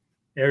think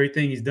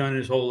everything he's done in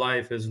his whole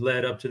life has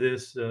led up to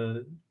this,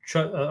 a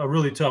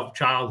really tough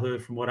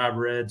childhood from what I've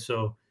read.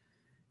 So,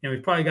 he's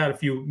probably got a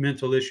few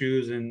mental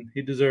issues and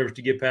he deserves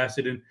to get past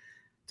it. And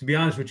to be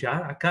honest with you,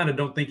 I kind of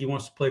don't think he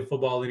wants to play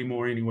football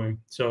anymore anyway.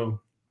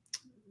 So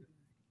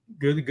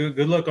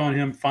good luck on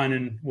him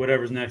finding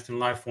whatever's next in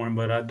life for him.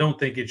 But I don't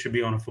think it should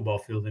be on a football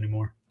field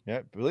anymore. Yeah,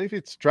 I believe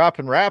it's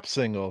dropping rap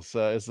singles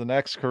is the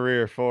next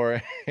career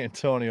for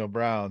Antonio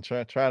Brown,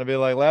 trying to be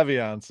like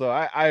Le'Veon. So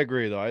I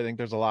agree, though. I think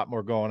there's a lot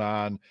more going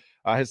on.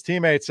 His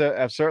teammates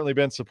have certainly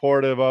been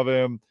supportive of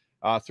him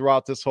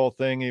throughout this whole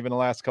thing, even the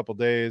last couple of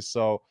days.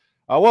 So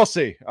we'll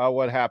see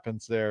what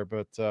happens there,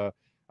 but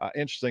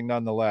interesting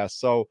nonetheless.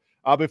 So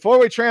before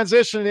we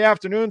transition to the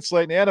afternoon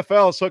slate, the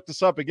NFL has hooked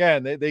us up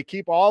again. They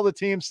keep all the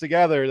teams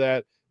together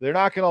that they're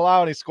not going to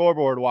allow any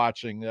scoreboard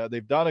watching.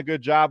 They've done a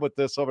good job with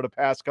this over the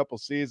past couple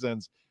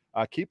seasons,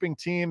 keeping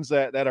teams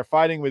that are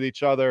fighting with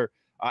each other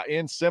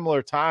in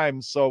similar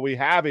times. So we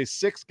have a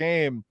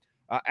 6-game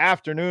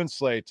afternoon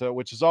slate,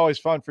 which is always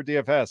fun for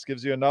DFS.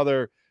 Gives you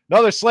another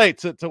slate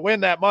to win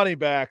that money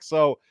back.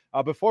 So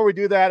before we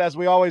do that, as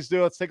we always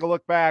do, let's take a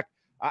look back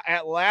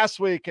at last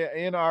week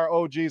in our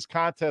OGs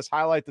contest.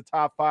 Highlight the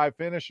top 5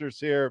 finishers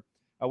here.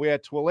 We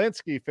had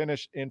Twilinski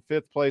finish in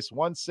 5th place,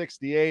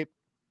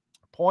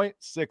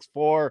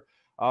 168.64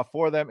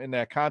 for them in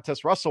that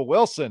contest. Russell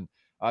Wilson,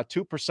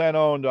 2%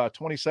 owned,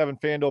 27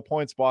 FanDuel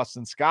points.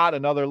 Boston Scott,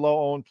 another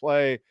low-owned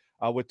play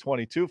with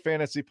 22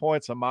 fantasy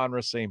points.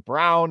 Amon-Ra St.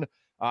 Brown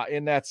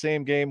in that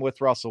same game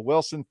with Russell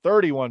Wilson,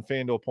 31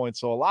 FanDuel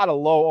points. So a lot of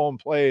low-owned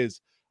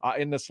plays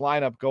in this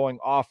lineup going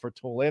off for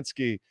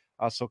Twilinski.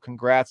 So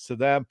congrats to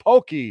them.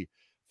 Pokey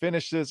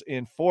finishes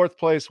in 4th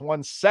place,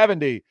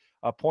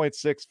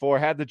 170.64.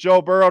 Had the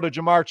Joe Burrow to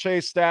Jamar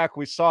Chase stack.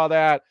 We saw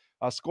that.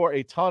 Score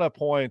a ton of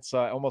points,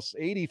 almost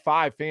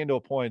 85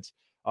 FanDuel points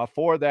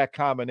for that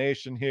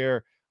combination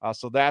here.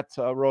 So that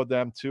rode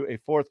them to a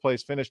 4th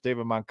place finish.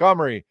 David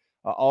Montgomery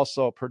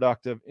also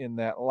productive in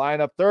that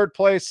lineup. 3rd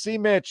place, C.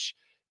 Mitch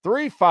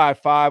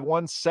 355,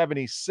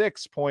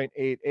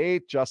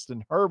 176.88.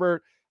 Justin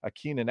Herbert, a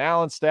Keenan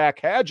Allen stack.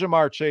 Had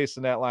Jamar Chase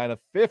in that line of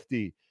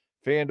 50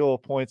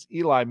 FanDuel points.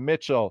 Eli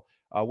Mitchell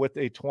with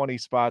a 20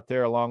 spot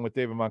there, along with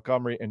David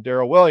Montgomery and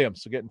Darrell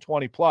Williams. So getting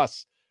 20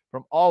 plus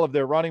from all of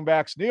their running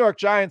backs. New York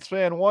Giants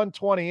fan,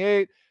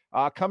 128.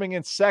 Coming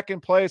in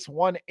second place,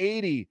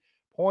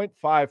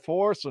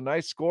 180.54. So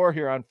nice score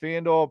here on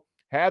FanDuel.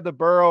 Had the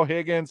Burrow,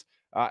 Higgins,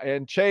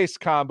 and Chase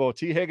combo.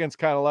 T. Higgins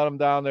kind of let him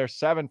down there,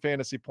 7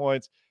 fantasy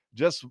points.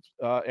 Just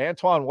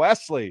Antoine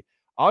Wesley,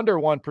 under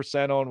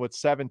 1% owned with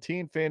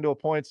 17 FanDuel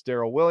points.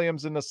 Darrell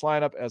Williams in this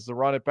lineup as the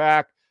run it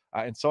back.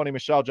 And Sony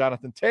Michel,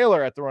 Jonathan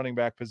Taylor at the running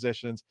back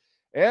positions.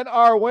 And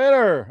our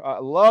winner,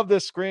 love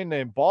this screen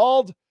name,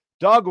 Bald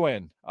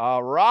Dugwin,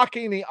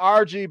 rocking the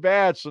RG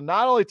badge. So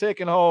not only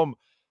taking home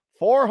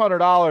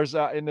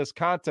 $400 in this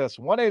contest,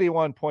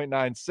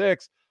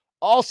 181.96,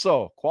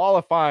 also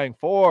qualifying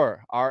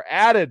for our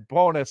added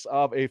bonus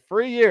of a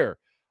free year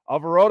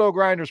of Roto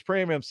Grinders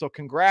Premium. So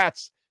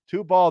congrats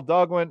to Bald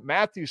Dugwin.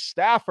 Matthew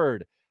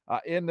Stafford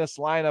in this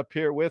lineup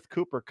here with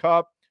Cooper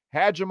Kupp.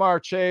 Had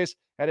Jamar Chase,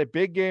 had a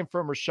big game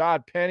from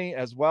Rashad Penny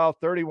as well,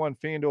 31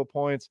 FanDuel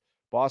points.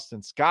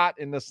 Boston Scott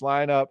in this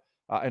lineup,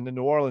 and the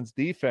New Orleans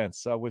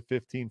defense with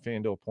 15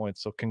 FanDuel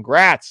points. So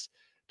congrats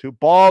to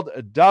Bald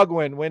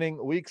Dugwin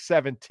winning Week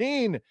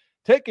 17,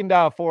 taking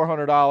down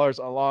 $400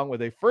 along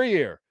with a free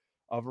year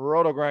of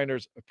Roto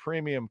Grinders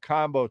Premium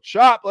Combo.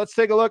 Chop, let's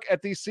take a look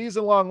at the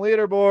season-long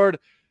leaderboard.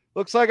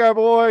 Looks like our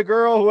boy,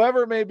 girl,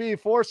 whoever it may be,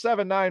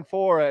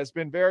 4794 has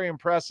been very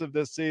impressive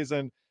this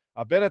season.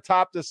 Been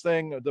atop this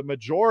thing the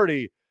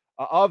majority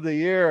of the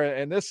year,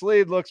 and this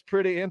lead looks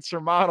pretty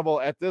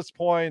insurmountable at this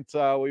point.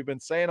 We've been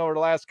saying over the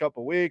last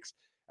couple of weeks,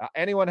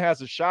 anyone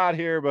has a shot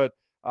here, but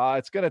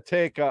it's going to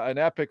take an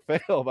epic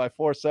fail by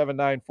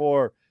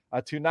 4794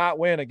 to not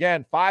win.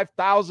 Again,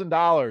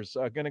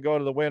 $5,000 going to go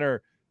to the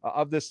winner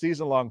of this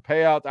season-long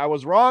payout. I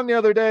was wrong the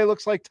other day.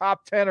 Looks like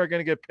top 10 are going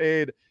to get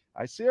paid.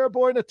 I see our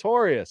boy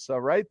Notorious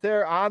right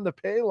there on the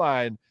pay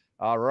line,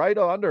 right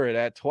under it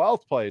at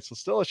 12th place. So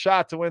still a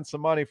shot to win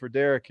some money for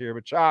Derek here.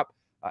 But Chop,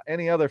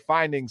 any other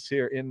findings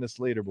here in this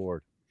leaderboard?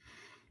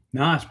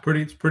 No, it's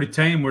pretty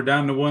tame. We're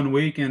down to 1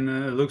 week, and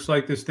it looks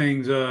like this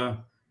thing's, the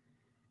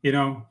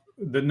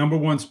number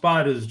one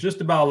spot is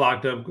just about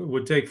locked up. It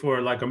would take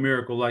for like a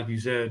miracle, like you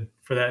said,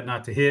 for that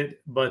not to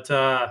hit. But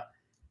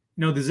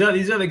these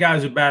other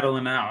guys are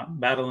battling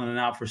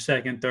out for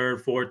second,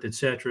 third, fourth,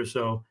 etc.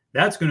 So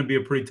that's going to be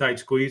a pretty tight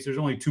squeeze. There's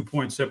only 2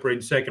 points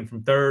separating second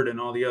from third,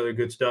 and all the other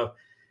good stuff.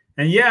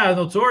 And yeah,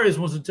 Notorious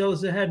wants to tell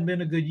us it hadn't been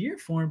a good year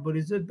for him, but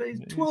he's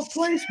 12th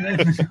place, man.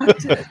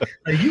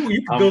 Like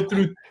you can go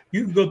through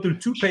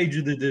 2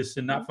 pages of this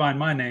and not find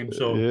my name.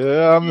 So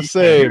yeah, I'm the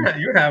same.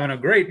 You're having a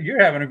great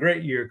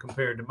year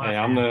compared to mine. Hey,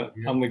 I'm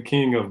the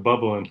king of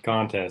bubbling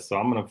contests, so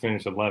I'm gonna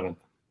finish 11th.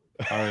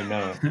 I already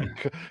know.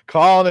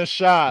 Calling a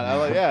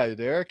shot. Yeah,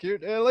 Derek,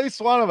 at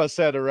least one of us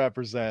had to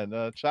represent.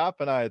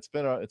 Chop and I. It's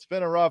been a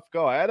rough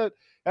go. I had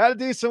a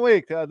decent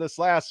week this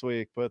last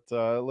week, but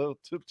a little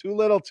too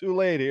little, too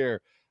late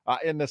here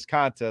in this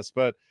contest.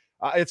 But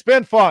it's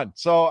been fun.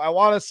 So I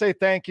want to say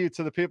thank you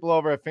to the people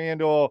over at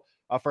FanDuel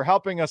for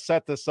helping us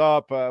set this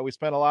up. We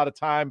spent a lot of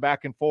time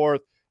back and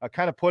forth,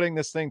 kind of putting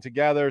this thing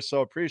together.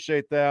 So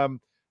appreciate them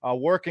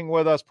working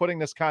with us, putting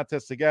this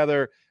contest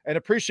together, and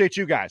appreciate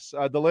you guys,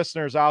 the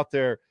listeners out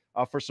there,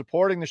 for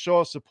supporting the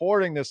show,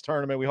 supporting this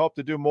tournament. We hope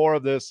to do more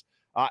of this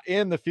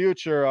in the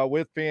future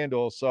with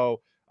FanDuel.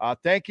 So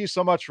thank you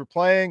so much for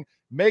playing.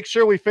 Make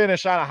sure we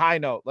finish on a high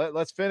note.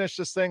 Let's finish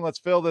this thing. Let's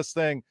fill this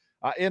thing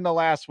in the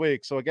last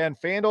week. So again,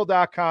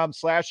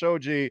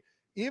 FanDuel.com/OG.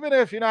 Even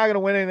if you're not going to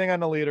win anything on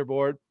the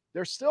leaderboard,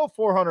 there's still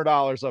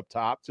 $400 up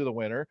top to the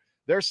winner.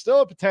 There's still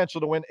a potential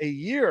to win a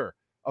year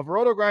of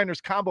Roto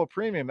Grinders Combo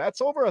Premium.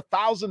 That's over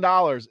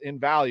 $1,000 in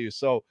value.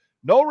 So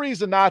no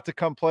reason not to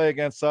come play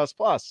against us.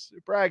 Plus,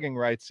 bragging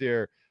rights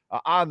here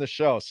on the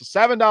show. So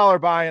 $7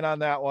 buy-in on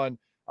that one.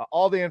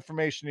 All the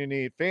information you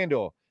need,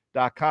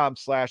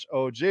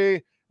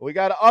 FanDuel.com/OG. We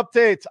got to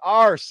update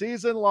our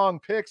season-long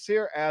picks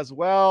here as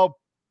well.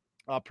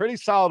 A pretty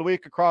solid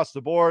week across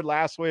the board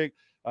last week.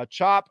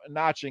 Chop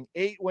notching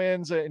 8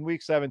 wins in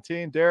week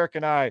 17. Derek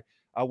and I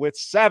with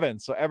 7.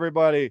 So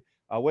everybody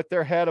with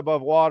their head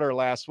above water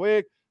last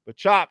week. But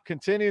Chop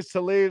continues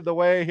to lead the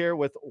way here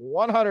with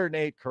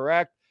 108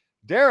 correct.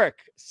 Derek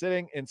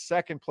sitting in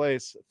second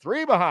place,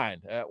 3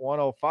 behind at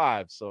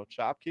 105. So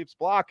Chop keeps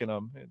blocking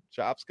him. And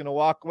Chop's going to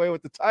walk away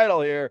with the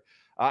title here.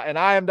 And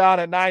I am down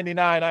at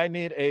 99. I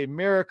need a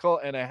miracle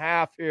and a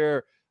half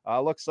here.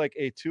 Looks like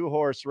a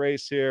 2-horse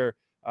race here.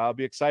 I'll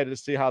be excited to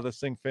see how this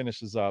thing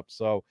finishes up.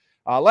 So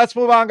let's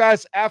move on,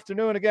 guys.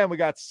 Afternoon again. We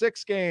got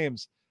 6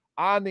 games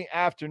on the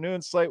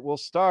afternoon slate. We'll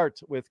start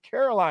with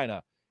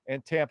Carolina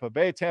and Tampa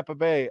Bay. Tampa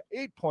Bay,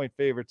 8-point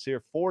favorites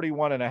here,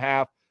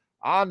 41.5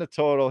 on the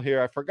total here.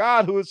 I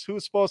forgot who's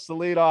supposed to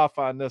lead off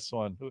on this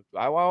one.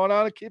 I want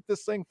to keep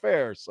this thing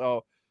fair.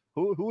 So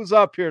who's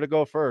up here to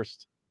go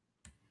first?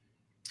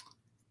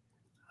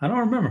 I don't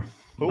remember.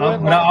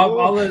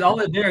 I'll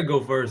let Derek go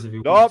first if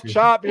you want to.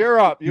 Chop, you're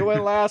up. You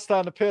went last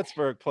on the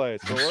Pittsburgh play,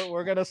 so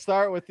we're going to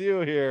start with you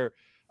here.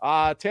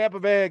 Tampa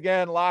Bay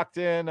again locked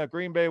in.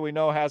 Green Bay we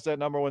know has that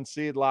number 1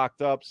 seed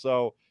locked up,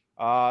 so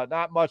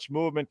not much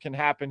movement can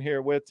happen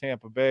here with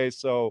Tampa Bay.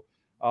 So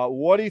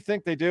what do you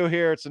think they do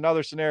here? It's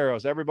another scenario.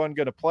 Is everyone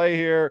going to play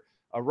here?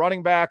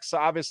 Running backs,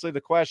 obviously the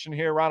question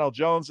here. Ronald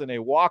Jones in a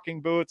walking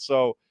boot,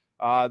 so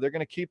they're going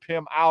to keep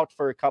him out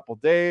for a couple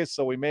days.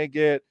 So we may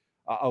get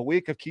a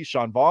week of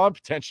Keyshawn Vaughn,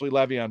 potentially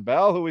Le'Veon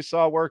Bell, who we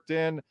saw worked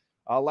in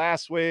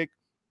last week.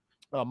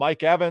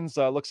 Mike Evans,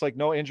 looks like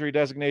no injury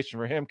designation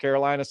for him.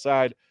 Carolina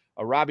side,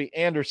 Robbie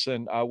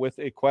Anderson with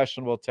a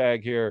questionable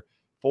tag here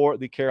for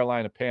the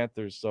Carolina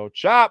Panthers. So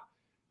Chop,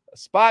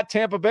 spot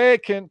Tampa Bay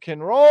can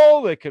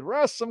roll. They could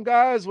rest some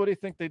guys. What do you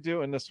think they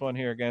do in this one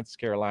here against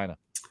Carolina?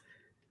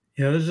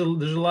 Yeah, there's a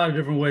lot of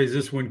different ways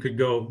this one could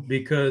go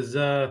because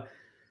I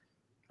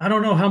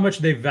don't know how much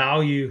they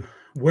value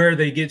where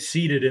they get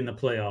seated in the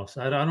playoffs.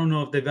 I don't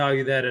know if they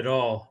value that at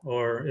all,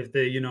 or if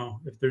they,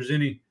 if there's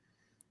any,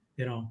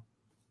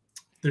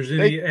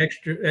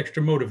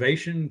 extra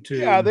motivation to.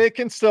 Yeah, they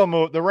can still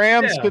move. The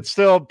Rams could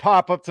still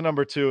pop up to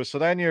number 2. So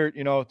then do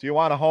you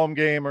want a home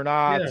game or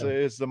not? Yeah.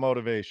 Is the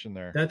motivation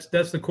there?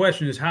 That's the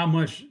question: is how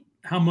much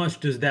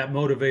does that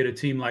motivate a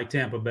team like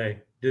Tampa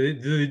Bay?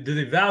 Do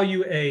they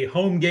value a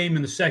home game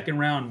in the second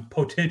round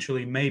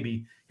potentially,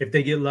 maybe if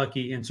they get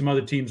lucky and some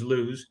other teams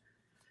lose?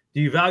 Do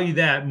you value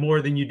that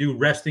more than you do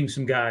resting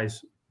some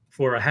guys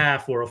for a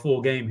half or a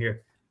full game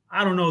here?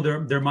 I don't know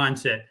their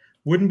mindset.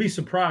 Wouldn't be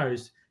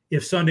surprised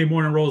if Sunday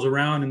morning rolls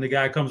around and the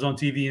guy comes on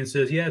TV and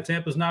says, yeah,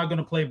 Tampa's not going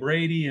to play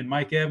Brady and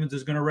Mike Evans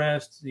is going to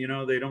rest. They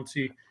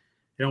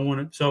don't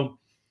want to. So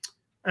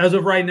as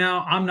of right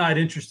now, I'm not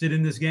interested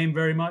in this game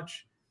very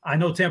much. I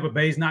know Tampa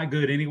Bay's not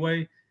good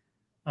anyway.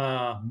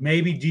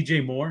 Maybe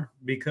DJ Moore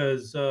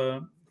because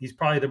he's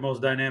probably the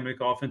most dynamic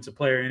offensive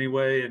player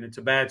anyway, and it's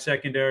a bad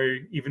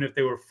secondary, even if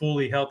they were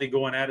fully healthy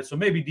going at it. So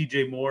maybe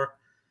DJ Moore.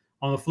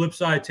 On the flip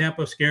side,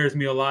 Tampa scares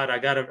me a lot. I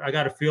got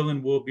a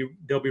feeling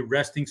they'll be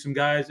resting some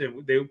guys,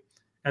 and they,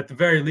 at the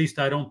very least,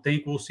 I don't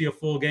think we'll see a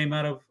full game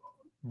out of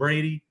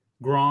Brady,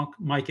 Gronk,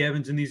 Mike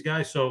Evans, and these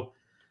guys. So,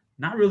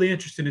 not really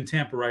interested in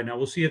Tampa right now.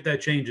 We'll see if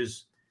that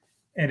changes,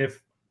 and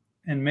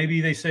maybe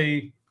they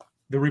say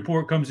the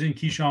report comes in,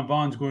 Keyshawn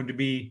Vaughn's going to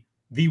be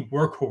the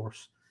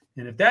workhorse.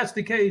 And if that's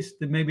the case,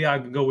 then maybe I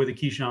can go with a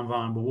Keyshawn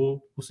Vaughn, but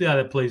we'll see how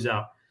that plays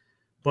out.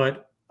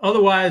 But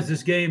otherwise,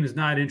 this game is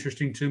not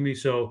interesting to me,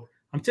 so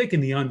I'm taking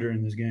the under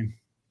in this game.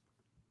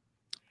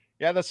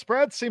 Yeah, the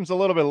spread seems a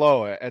little bit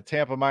low at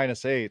Tampa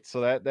 -8,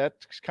 so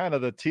that's kind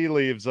of the tea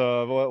leaves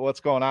of what's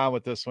going on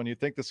with this one. You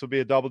think this would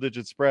be a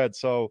double-digit spread,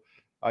 so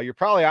you're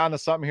probably onto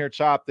something here,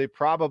 Chop. They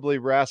probably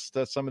rest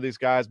some of these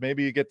guys.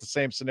 Maybe you get the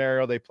same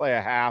scenario. They play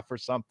a half or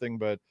something,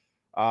 but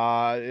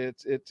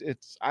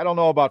it's I don't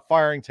know about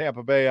firing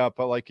Tampa Bay up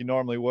like you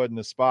normally would in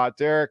the spot.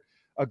 Derek,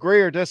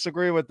 agree or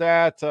disagree with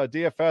that?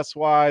 DFS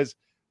wise,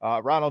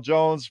 Ronald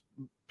Jones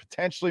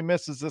potentially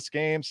misses this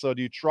game. So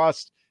do you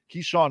trust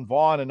Keyshawn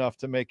Vaughn enough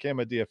to make him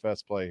a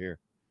DFS play here?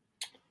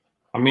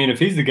 I mean, if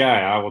he's the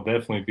guy, I will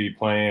definitely be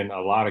playing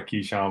a lot of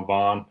Keyshawn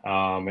Vaughn.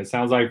 It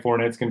sounds like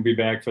Fournette's going to be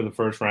back for the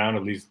first round.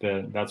 At least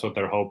that's what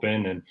they're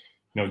hoping. And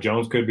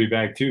Jones could be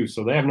back too.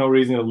 So they have no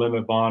reason to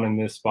limit Vaughn in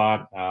this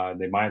spot.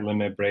 They might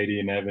limit Brady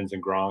and Evans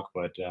and Gronk,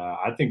 but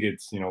I think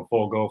it's,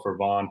 full go for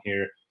Vaughn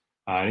here.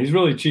 And he's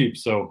really cheap.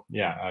 So,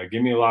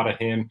 give me a lot of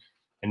him.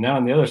 And now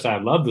on the other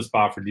side, love the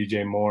spot for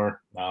DJ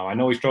Moore. I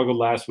know he struggled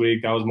last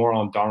week. That was more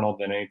on Darnold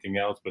than anything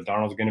else, but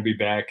Darnold's going to be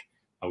back.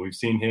 We've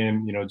seen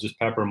him, just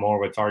pepper Moore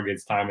with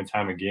targets time and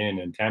time again.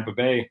 And Tampa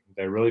Bay,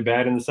 they're really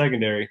bad in the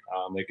secondary.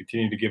 They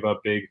continue to give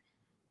up big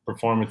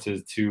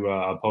performances to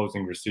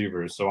opposing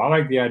receivers. So I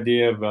like the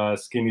idea of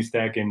skinny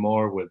stacking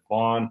Moore with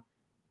Vaughn.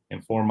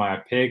 And for my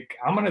pick,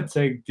 I'm going to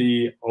take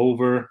the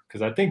over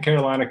because I think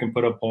Carolina can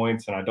put up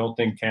points, and I don't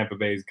think Tampa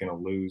Bay is going to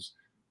lose.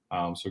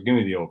 So give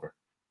me the over.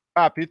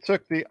 Pop, you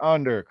took the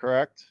under,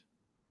 correct?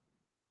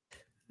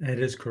 That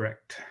is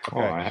correct.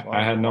 Okay. Oh,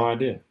 I had no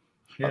idea.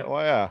 Yeah.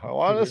 Well, yeah.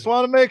 I just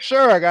want to make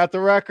sure I got the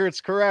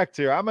records correct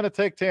here. I'm going to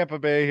take Tampa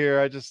Bay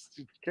here.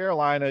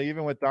 Carolina,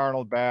 even with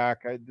Darnold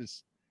back,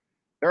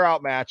 they're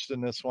outmatched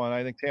in this one.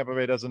 I think Tampa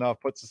Bay does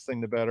enough, puts this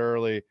thing to bed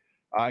early,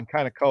 and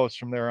kind of coasts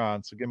from there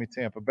on. So give me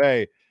Tampa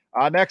Bay.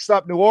 Next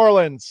up, New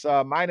Orleans,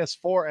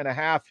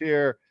 -4.5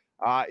 here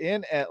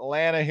in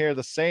Atlanta here.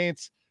 The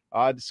Saints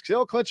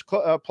still clinch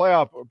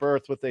playoff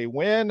berth with a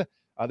win.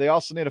 They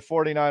also need a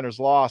 49ers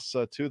loss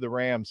to the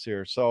Rams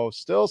here. So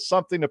still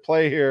something to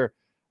play here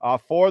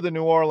for the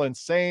New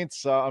Orleans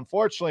Saints.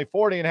 Unfortunately,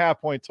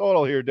 40.5-point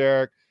total here,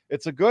 Derek.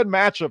 It's a good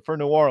matchup for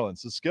New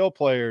Orleans, the skill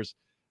players.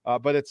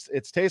 But it's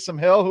Taysom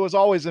Hill, who is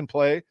always in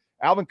play.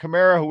 Alvin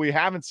Kamara, who we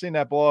haven't seen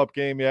that blow-up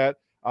game yet.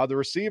 The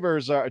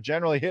receivers are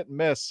generally hit and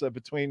miss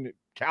between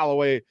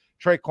Callaway,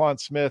 Traquan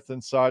Smith,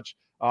 and such.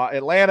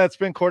 Atlanta, it's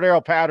been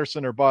Cordero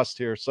Patterson or bust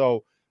here.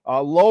 So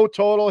low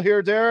total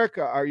here, Derek.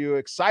 Are you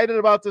excited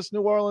about this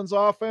New Orleans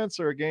offense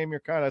or a game you're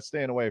kind of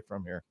staying away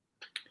from here?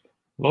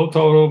 Low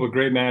total, but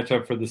great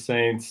matchup for the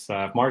Saints.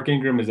 If Mark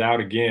Ingram is out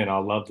again,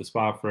 I'll love the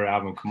spot for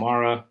Alvin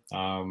Kamara.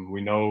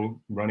 We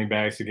know running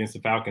backs against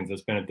the Falcons,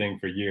 that's been a thing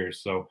for years.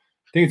 So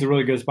I think it's a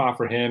really good spot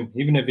for him.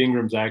 Even if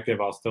Ingram's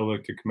active, I'll still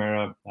look to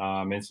Kamara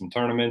in some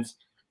tournaments.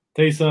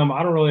 Taysom,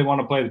 I don't really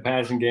want to play the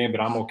passing game, but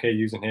I'm okay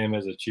using him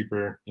as a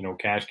cheaper,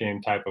 cash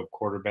game type of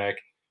quarterback.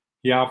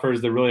 He offers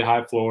the really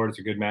high floor. It's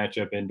a good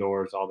matchup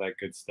indoors, all that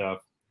good stuff.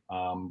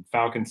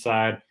 Falcons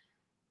side,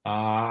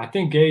 I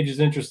think Gage is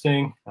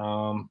interesting.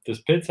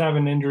 Does Pitts have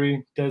an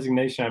injury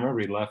designation? I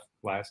remember he left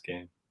last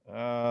game.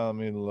 Let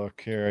me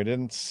look here. I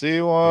didn't see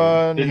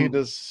one. He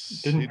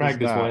didn't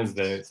practice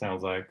Wednesday, it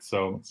sounds like.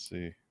 So let's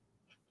see.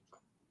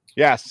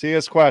 Yes, he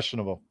is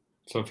questionable.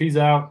 So if he's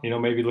out,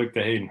 maybe look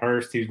to Hayden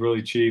Hurst. He's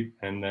really cheap.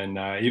 And then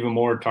even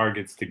more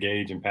targets to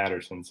Gage and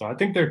Patterson. So I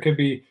think there could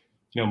be,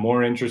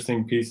 more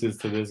interesting pieces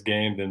to this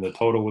game than the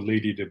total would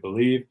lead you to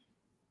believe.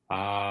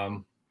 But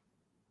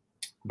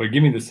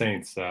give me the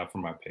Saints for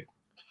my pick.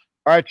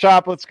 All right,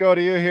 Chop, let's go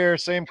to you here.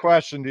 Same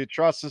question. Do you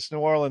trust this New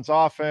Orleans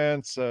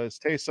offense? Is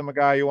Taysom a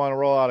guy you want to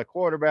roll out a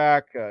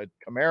quarterback?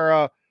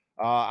 Kamara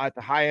at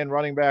the high-end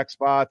running back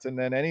spots, and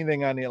then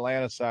anything on the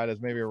Atlanta side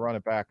is maybe a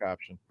run-it-back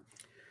option?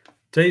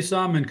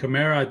 Taysom and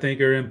Kamara, I think,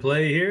 are in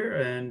play here,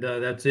 and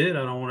that's it.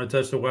 I don't want to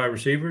touch the wide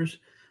receivers.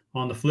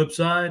 On the flip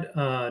side,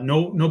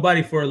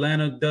 nobody for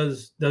Atlanta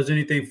does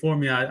anything for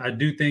me. I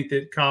do think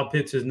that Kyle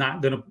Pitts is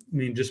not going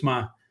to – just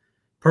my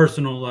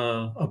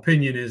personal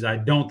opinion is I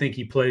don't think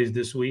he plays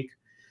this week.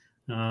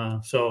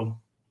 So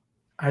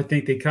I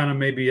think they kind of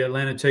maybe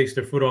Atlanta takes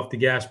their foot off the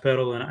gas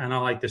pedal, and I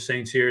like the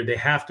Saints here. They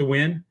have to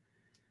win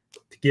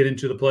to get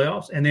into the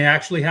playoffs, and they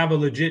actually have a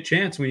legit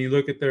chance when you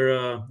look at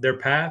their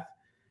path.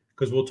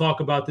 Because we'll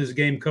talk about this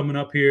game coming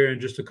up here in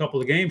just a couple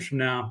of games from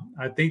now.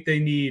 I think they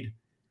need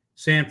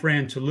San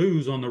Fran to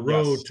lose on the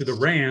road to the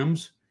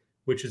Rams,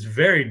 which is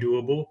very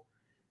doable.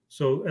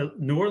 So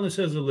New Orleans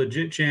has a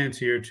legit chance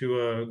here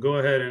to go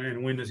ahead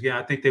and win this game.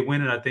 I think they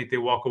win it. I think they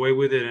walk away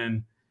with it.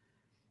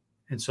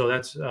 And so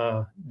that's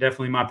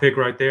definitely my pick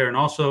right there. And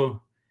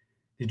also,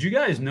 did you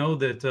guys know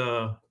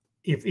that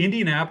if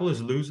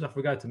Indianapolis loses, I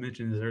forgot to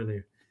mention this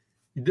earlier,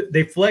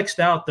 they flexed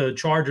out the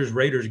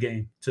Chargers-Raiders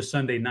game to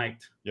Sunday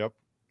night. Yep.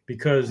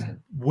 Because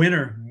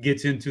winner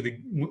gets into the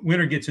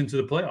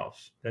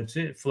playoffs. That's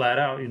it, flat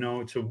out.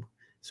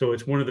 So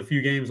it's one of the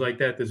few games like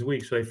that this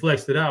week. So they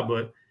flexed it out.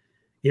 But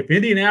if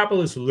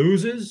Indianapolis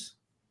loses,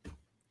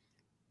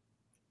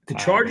 the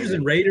Chargers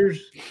and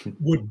Raiders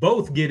would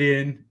both get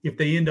in if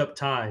they end up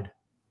tied.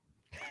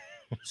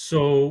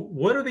 So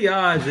what are the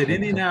odds that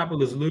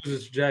Indianapolis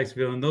loses to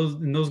Jacksonville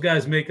and those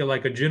guys make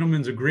a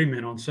gentleman's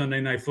agreement on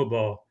Sunday Night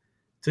Football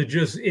to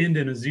just end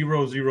in a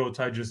 0-0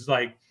 tie, just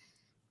like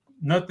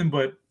nothing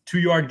but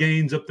 2-yard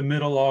gains up the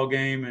middle all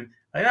game? And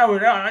I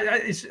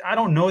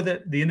don't know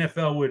that the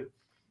NFL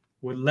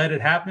would let it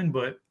happen,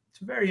 but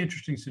it's a very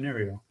interesting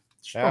scenario.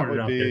 That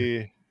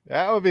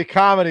would be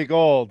comedy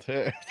gold.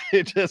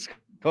 They just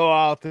go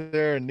out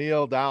there and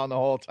kneel down the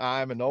whole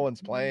time and no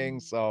one's playing.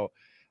 So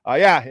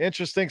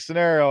interesting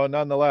scenario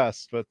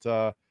nonetheless, but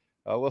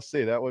we'll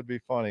see. That would be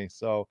funny.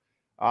 So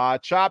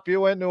Chop,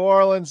 you went New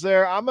Orleans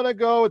there. I'm going to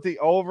go with the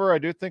over. I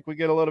do think we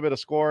get a little bit of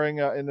scoring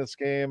in this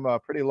game,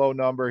 pretty low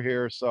number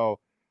here. So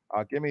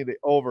give me the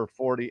over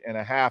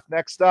 40.5.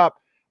 Next up,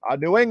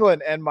 New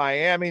England and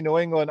Miami. New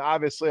England,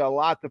 obviously a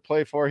lot to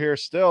play for here.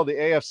 Still, the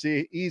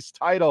AFC East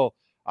title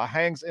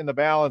hangs in the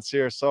balance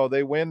here. So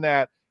they win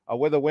that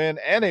with a win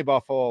and a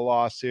Buffalo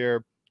loss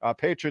here.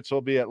 Patriots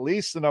will be at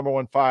least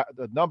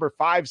the number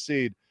 5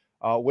 seed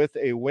with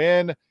a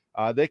win.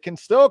 They can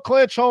still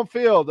clinch home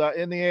field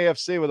in the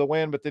AFC with a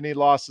win, but they need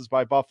losses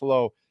by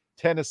Buffalo,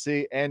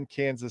 Tennessee, and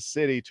Kansas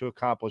City to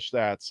accomplish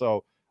that.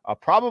 So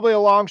probably a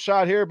long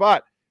shot here,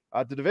 but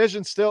the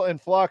division's still in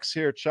flux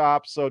here,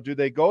 Chop. So do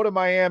they go to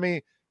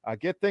Miami,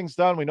 get things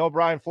done? We know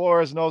Brian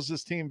Flores knows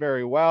this team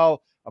very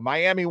well.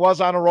 Miami was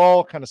on a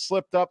roll, kind of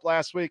slipped up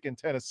last week in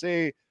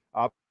Tennessee,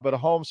 but a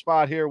home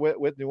spot here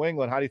with New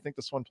England. How do you think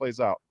this one plays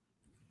out?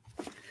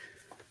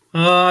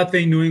 I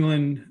think New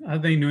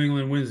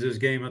England wins this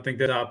game. I think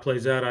that's how it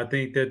plays out. I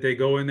think that they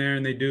go in there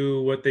and they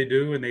do what they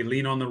do and they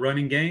lean on the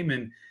running game.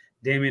 And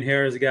Damian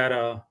Harris got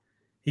a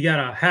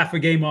half a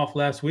game off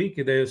last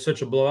week. There was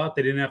such a blowout.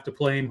 They didn't have to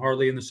play him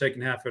hardly in the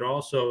second half at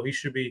all. So he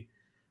should be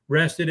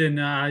rested. And,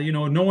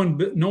 knowing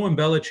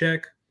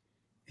Belichick,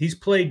 he's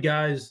played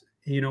guys,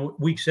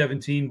 week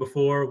 17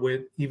 before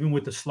with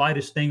the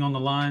slightest thing on the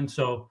line.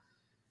 So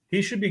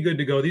he should be good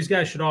to go. These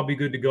guys should all be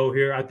good to go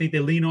here. I think they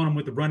lean on him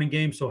with the running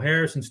game. So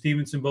Harris and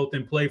Stevenson both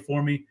in play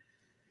for me.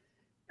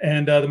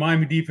 And the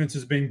Miami defense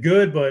has been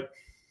good, but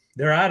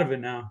they're out of it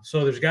now.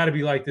 So there's got to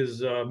be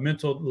this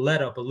mental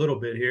let up a little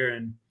bit here.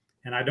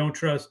 And I don't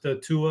trust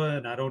Tua,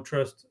 and I don't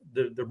trust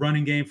the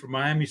running game for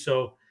Miami.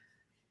 So,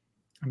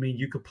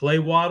 you could play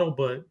Waddle,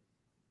 but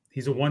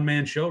he's a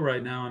one-man show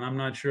right now, and I'm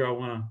not sure I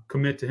want to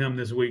commit to him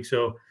this week.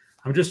 So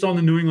I'm just on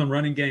the New England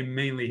running game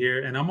mainly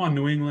here, and I'm on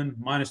New England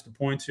minus the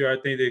points here.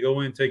 I think they go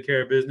in, take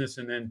care of business,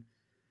 and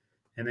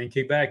then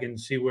kick back and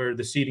see where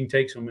the seeding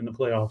takes them in the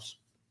playoffs.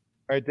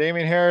 All right,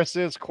 Damian Harris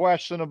is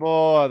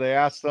questionable. They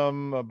asked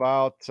him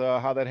about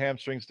how that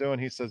hamstring's doing.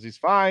 He says he's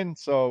fine.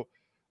 So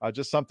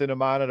just something to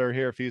monitor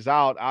here if he's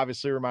out.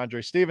 Obviously,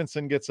 Ramondre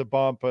Stevenson gets a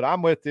bump, but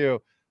I'm with you.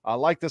 I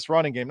like this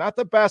running game. Not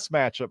the best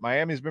matchup.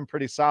 Miami's been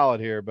pretty solid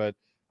here, but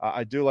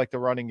I do like the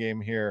running game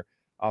here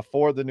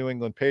for the New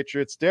England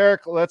Patriots.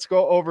 Derek, let's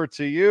go over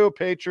to you.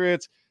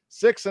 Patriots,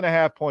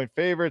 6.5-point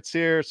favorites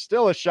here.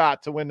 Still a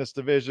shot to win this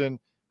division.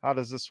 How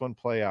does this one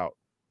play out?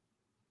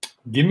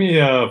 Give me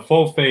a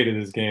full fade of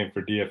this game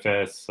for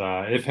DFS.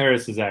 If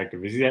Harris is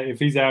active, if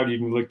he's out, you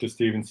can look to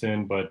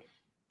Stevenson. But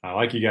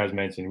like you guys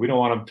mentioned, we don't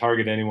want to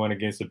target anyone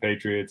against the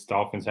Patriots.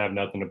 Dolphins have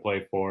nothing to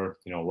play for.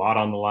 A lot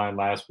on the line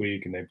last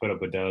week, and they put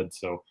up a dud.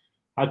 So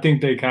I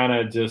think they kind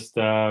of just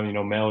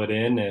mail it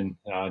in, and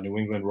New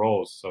England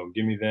rolls. So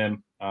give me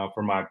them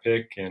for my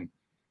pick, and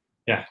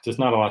yeah, just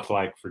not a lot to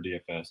like for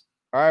DFS.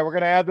 All right, we're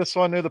going to add this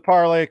one to the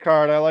parlay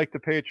card. I like the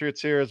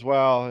Patriots here as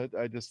well.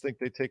 I just think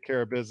they take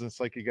care of business,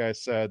 like you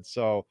guys said.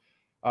 So,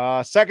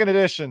 second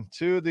addition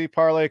to the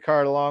parlay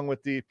card along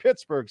with the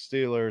Pittsburgh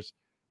Steelers.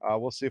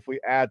 We'll see if we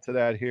add to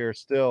that here.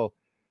 Still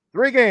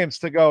 3 games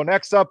to go.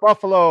 Next up,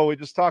 Buffalo. We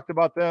just talked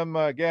about them.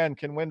 Again,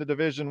 can win the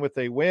division with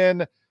a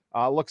win.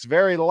 Looks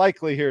very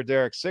likely here,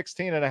 Derek.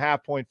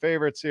 16.5-point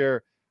favorites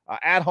here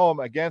at home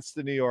against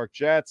the New York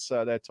Jets.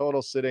 That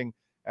total sitting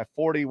at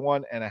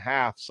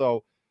 41.5.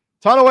 So,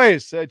 ton of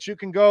ways that you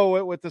can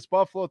go with this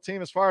Buffalo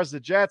team. As far as the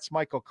Jets,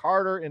 Michael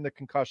Carter in the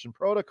concussion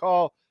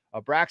protocol,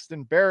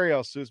 Braxton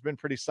Berrios, who's been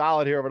pretty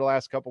solid here over the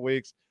last couple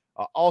weeks,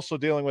 also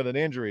dealing with an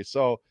injury.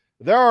 So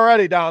they're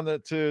already down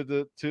to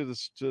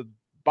the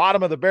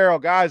bottom of the barrel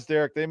guys,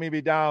 Derek. They may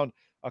be down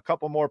a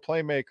couple more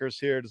playmakers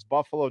here. Does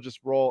Buffalo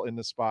just roll in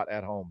the spot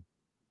at home?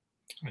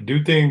 I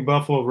do think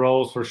Buffalo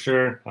rolls for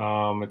sure.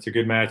 It's a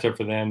good matchup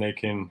for them. They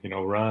can,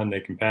 run, they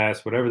can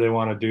pass, whatever they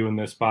want to do in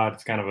this spot.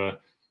 It's kind of a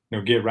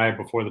get right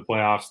before the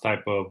playoffs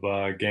type of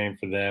game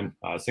for them.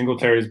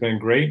 Singletary's been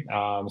great,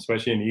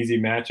 especially in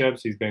easy matchups.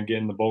 He's been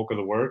getting the bulk of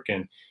the work,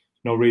 and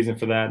no reason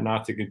for that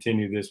not to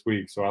continue this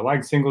week. So I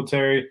like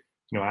Singletary.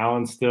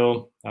 Allen's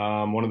still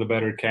one of the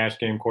better cash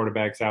game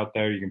quarterbacks out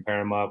there. You can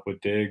pair him up with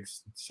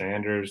Diggs,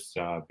 Sanders,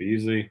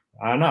 Beasley.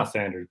 Not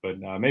Sanders, but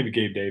maybe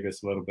Gabe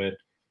Davis a little bit.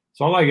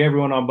 So I like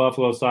everyone on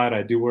Buffalo's side.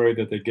 I do worry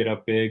that they get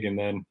up big and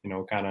then,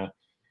 kind of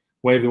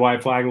wave the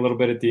white flag a little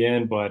bit at the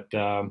end, but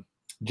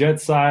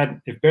Jets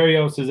side, if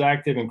Berrios is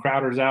active and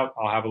Crowder's out,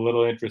 I'll have a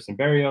little interest in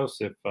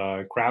Berrios. If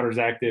Crowder's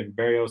active and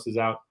Berrios is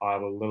out, I'll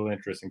have a little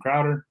interest in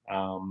Crowder.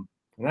 And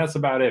that's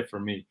about it for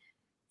me.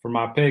 For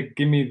my pick,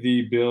 give me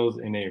the Bills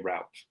in a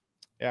rout.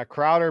 Yeah,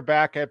 Crowder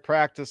back at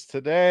practice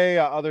today.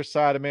 Other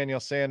side, Emmanuel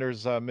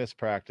Sanders missed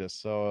practice.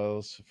 So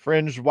those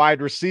fringe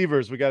wide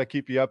receivers, we got to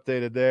keep you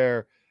updated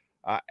there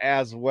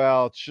as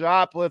well.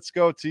 Chop, let's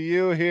go to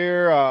you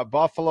here.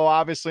 Buffalo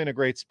obviously in a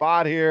great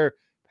spot here.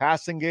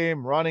 Passing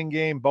game, running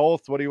game,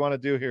 both. What do you want to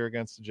do here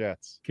against the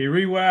Jets? Can you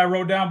read what I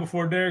wrote down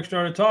before Derek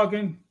started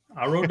talking?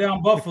 I wrote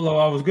down Buffalo.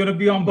 I was going to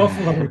be on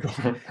Buffalo.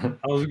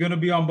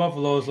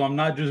 So I'm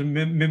not just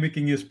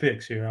mimicking his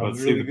picks here.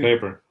 Let's see the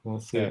paper.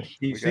 Let's see it.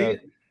 Can you see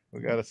it? We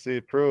got to see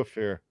proof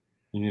here.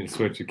 You need to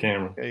switch your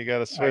camera. Yeah, you got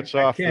to switch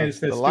off the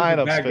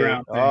lineup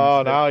background.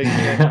 Oh, now you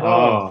can't.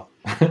 Oh.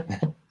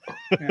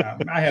 Yeah,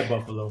 I had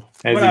Buffalo.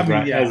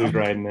 As he's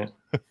writing it.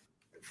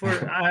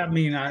 I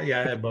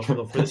had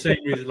Buffalo for the same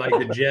reason, like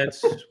the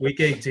Jets, Week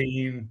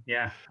 18.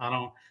 Yeah,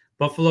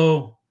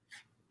 Buffalo,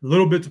 a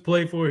little bit to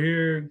play for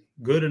here,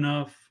 good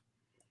enough.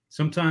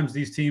 Sometimes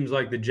these teams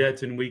like the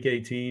Jets in Week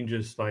 18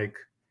 just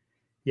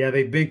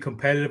they've been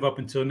competitive up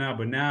until now,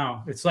 but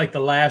now it's like the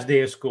last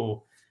day of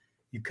school.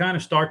 You kind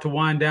of start to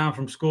wind down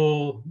from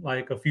school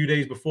like a few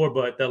days before,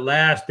 but the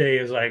last day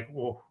is like,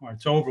 well,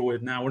 it's over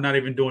with now. We're not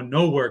even doing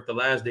no work the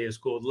last day of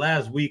school. The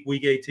last week,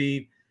 Week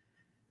 18,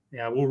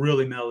 yeah, we'll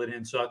really mail it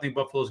in. So I think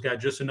Buffalo's got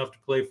just enough to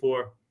play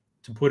for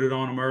to put it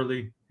on them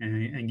early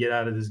and get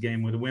out of this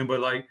game with a win.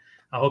 But I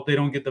hope they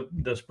don't get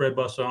the spread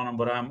bust on them.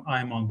 But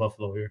I'm on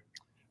Buffalo here.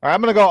 All right,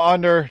 I'm going to go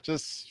under.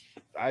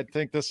 I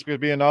think this could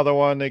be another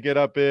one. They get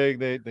up big.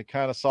 They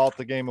kind of salt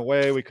the game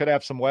away. We could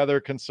have some weather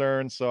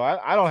concerns. So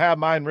I don't have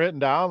mine written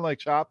down like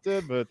Chop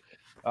did, but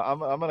I'm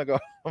going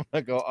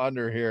to go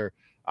under here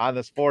on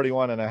this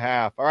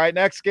 41.5. All right,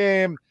 next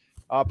game,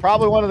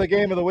 probably one of the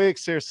game of the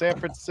weeks here, San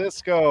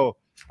Francisco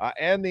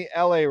and the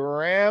LA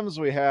Rams.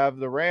 We have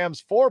the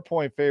Rams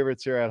 4-point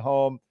favorites here at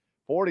home,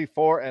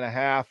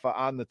 44.5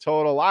 on the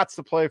total. Lots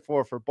to play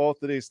for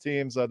both of these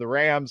teams. The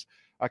Rams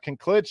can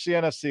clinch the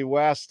NFC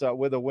West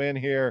with a win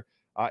here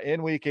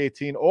in Week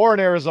 18 or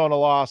an Arizona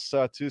loss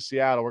to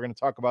Seattle. We're going to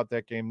talk about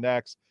that game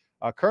next.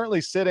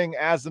 Currently sitting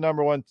as the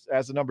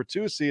number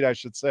 2 seed, I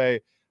should say.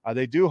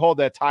 They do hold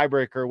that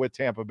tiebreaker with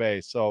Tampa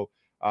Bay. So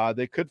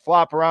they could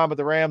flop around, but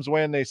the Rams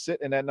win. They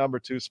sit in that number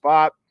 2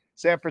 spot.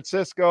 San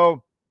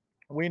Francisco,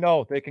 we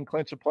know they can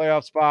clinch a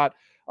playoff spot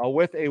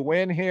with a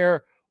win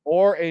here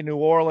or a New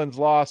Orleans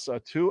loss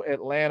to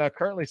Atlanta,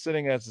 currently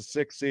sitting as the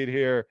 6th seed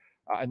here.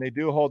 And they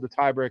do hold the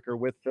tiebreaker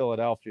with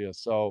Philadelphia.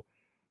 So,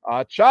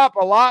 Chop,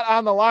 a lot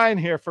on the line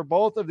here for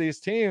both of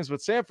these teams,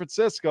 but San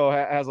Francisco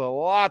has a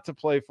lot to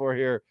play for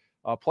here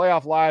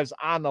playoff lives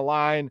on the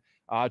line.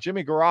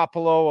 Jimmy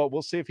Garoppolo,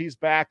 we'll see if he's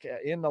back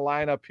in the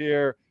lineup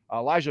here.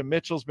 Elijah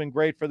Mitchell's been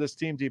great for this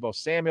team. Deebo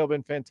Samuel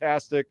been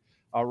fantastic.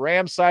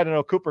 Rams side, I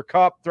know Cooper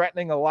Kupp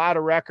threatening a lot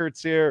of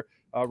records here.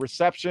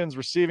 Receptions,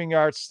 receiving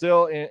yards,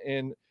 still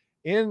in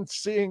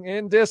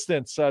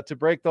distance to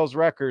break those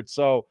records.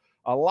 So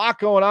a lot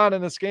going on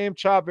in this game,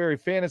 Chop. Very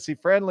fantasy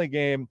friendly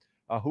game.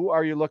 Who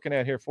are you looking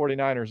at here?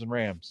 49ers and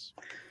Rams.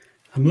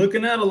 I'm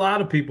looking at a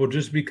lot of people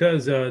just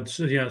because it's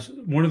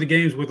one of the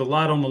games with a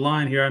lot on the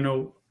line here. I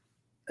know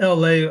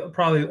LA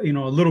probably a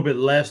little bit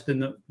less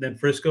than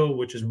Frisco,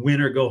 which is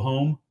win or go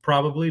home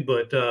probably,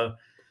 but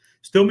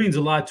still means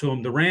a lot to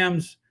them. The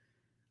Rams,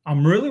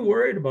 I'm really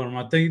worried about them.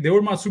 I think they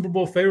were my Super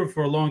Bowl favorite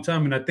for a long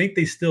time, and I think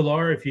they still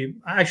are. We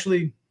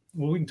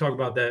can talk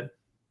about that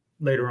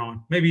later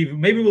on. Maybe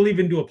we'll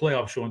even do a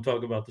playoff show and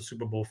talk about the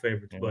Super Bowl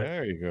favorites. But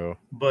there you go.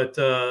 But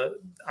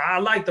I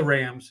like the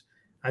Rams.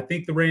 I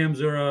think the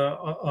Rams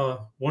are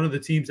one of the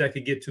teams that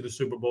could get to the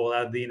Super Bowl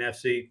out of the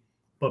NFC.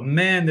 But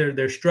man,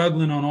 they're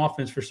struggling on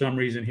offense for some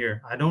reason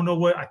here. I don't know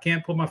what. I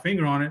can't put my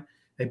finger on it.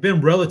 They've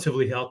been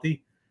relatively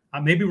healthy.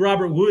 Maybe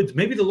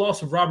the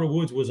loss of Robert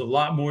Woods was a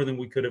lot more than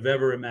we could have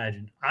ever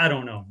imagined. I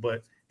don't know,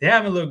 but they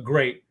haven't looked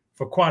great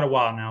for quite a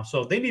while now.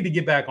 So they need to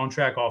get back on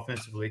track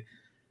offensively.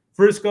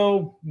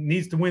 Frisco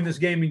needs to win this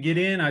game and get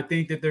in. I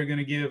think that they're going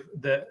to give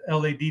the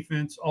LA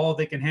defense all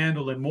they can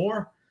handle and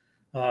more.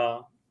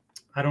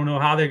 I don't know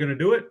how they're going to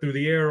do it, through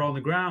the air or on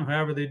the ground,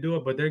 however they do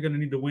it, but they're going to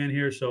need to win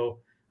here. So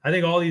I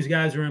think all these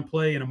guys are in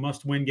play in a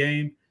must-win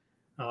game.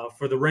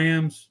 For the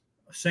Rams,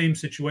 same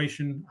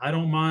situation. I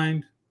don't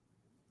mind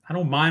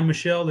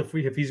Michelle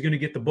if he's going to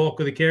get the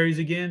bulk of the carries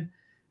again.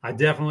 I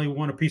definitely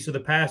want a piece of the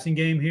passing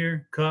game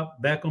here.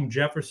 Kupp, Beckham,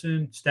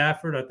 Jefferson,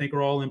 Stafford, I think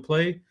are all in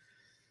play.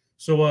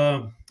 So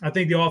I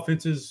think the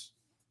offense is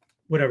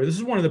whatever. This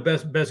is one of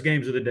the best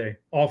games of the day,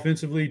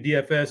 offensively,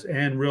 DFS,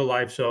 and real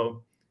life.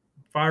 So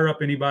fire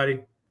up anybody.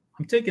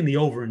 I'm taking the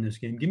over in this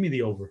game. Give me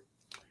the over.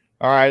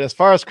 All right, as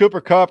far as Cooper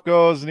Kupp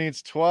goes,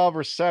 needs 12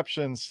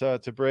 receptions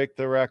to break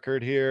the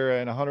record here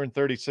and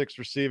 136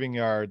 receiving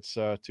yards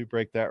to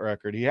break that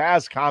record. He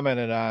has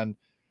commented on,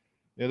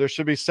 there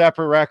should be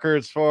separate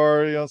records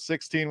for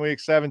 16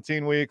 weeks,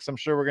 17 weeks. I'm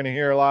sure we're going to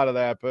hear a lot of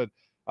that, but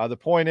the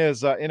point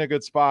is in a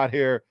good spot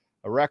here.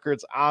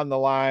 Records on the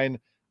line.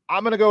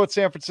 I'm going to go with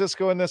San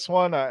Francisco in this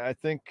one. I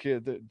think,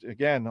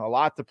 again, a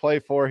lot to play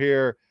for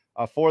here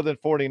for the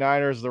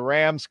 49ers. The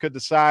Rams could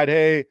decide,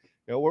 hey,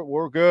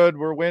 we're good,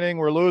 we're winning,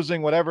 we're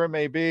losing, whatever it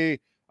may be,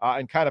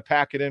 and kind of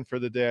pack it in for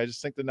the day. I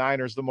just think the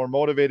Niners, the more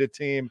motivated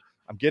team.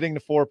 I'm getting the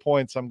 4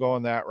 points. I'm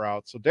going that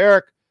route. So,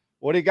 Derek,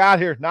 what do you got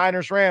here?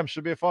 Niners, Rams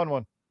should be a fun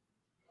one.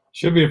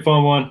 Should be a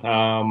fun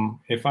one.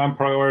 If I'm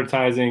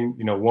prioritizing,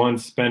 one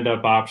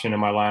spend-up option in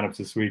my lineups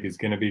this week is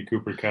going to be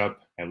Cooper Kupp,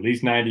 at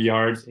least 90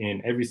 yards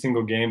in every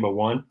single game but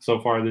one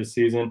so far this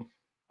season.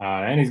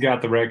 And he's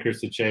got the records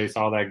to chase,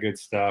 all that good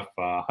stuff.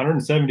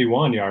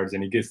 171 yards,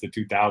 and he gets to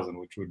 2,000,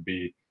 which would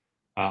be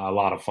a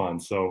lot of fun.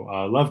 So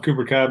love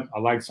Cooper Kupp. I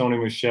like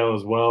Sony Michel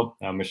as well.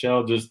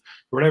 Michel, just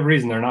for whatever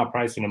reason, they're not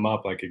pricing him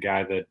up like a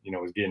guy that,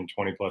 was getting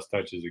 20-plus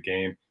touches a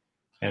game.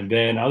 And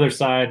then other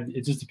side,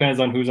 it just depends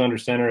on who's under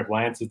center. If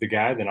Lance is the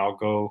guy, then I'll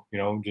go,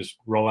 just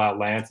roll out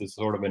Lance as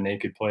sort of a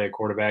naked play at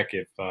quarterback.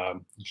 If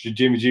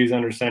Jimmy G is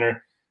under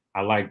center,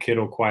 I like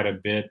Kittle quite a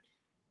bit.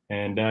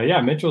 And,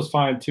 Mitchell's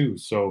fine too.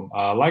 So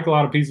I like a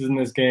lot of pieces in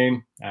this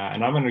game.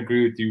 And I'm going to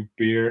agree with you,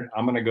 Beer.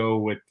 I'm going to go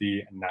with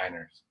the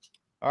Niners.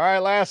 All right,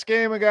 last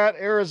game we got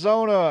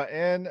Arizona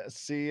and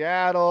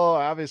Seattle.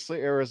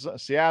 Obviously,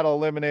 Seattle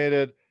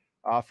eliminated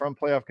from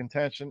playoff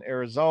contention.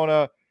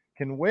 Arizona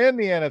can win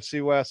the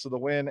NFC West with a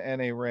win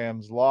and a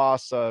Rams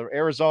loss.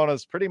 Arizona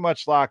is pretty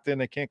much locked in.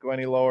 They can't go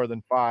any lower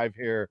than 5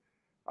 here.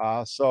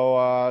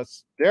 So,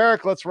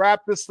 Derek, let's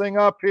wrap this thing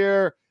up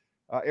here.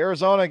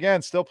 Arizona,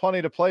 again, still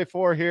plenty to play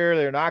for here.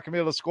 They're not going to be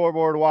able to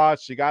scoreboard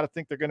watch. You got to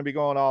think they're going to be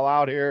going all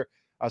out here.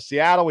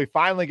 Seattle, we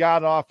finally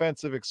got an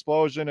offensive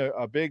explosion,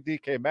 a big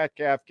DK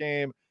Metcalf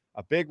game,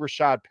 a big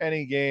Rashad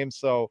Penny game.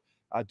 So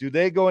do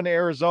they go into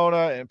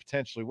Arizona and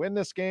potentially win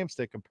this game,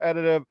 stay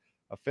competitive?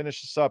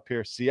 Finish this up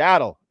here.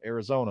 Seattle,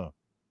 Arizona.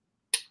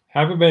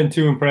 Haven't been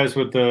too impressed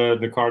with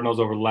the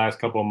Cardinals over the last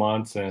couple of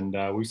months, and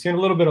we've seen a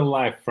little bit of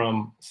life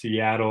from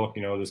Seattle.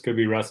 This could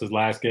be Russ's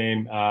last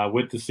game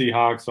with the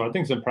Seahawks, so I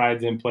think some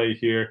pride's in play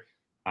here.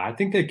 I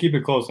think they keep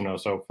it close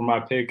enough. So for my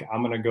pick,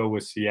 I'm going to go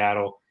with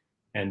Seattle.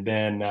 And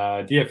then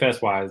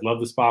DFS-wise,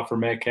 love the spot for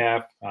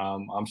Metcalf.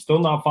 I'm still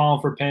not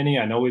falling for Penny.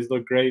 I know he's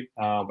looked great,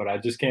 but I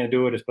just can't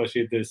do it,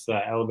 especially at this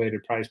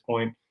elevated price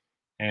point.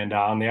 And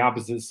on the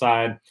opposite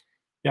side,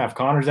 if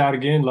Connor's out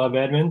again, love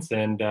Edmonds.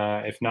 And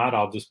if not,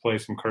 I'll just play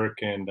some Kirk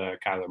and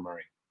Kyler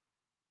Murray.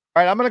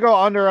 All right, I'm going to go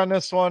under on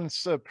this one.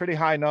 It's a pretty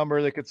high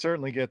number. They could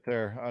certainly get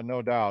there,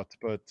 no doubt.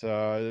 But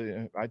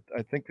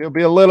I think there'll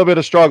be a little bit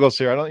of struggles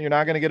here. You're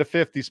not going to get a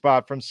 50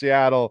 spot from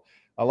Seattle.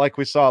 Like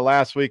we saw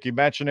last week. You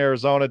mentioned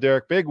Arizona,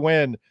 Derek. Big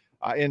win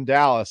in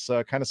Dallas.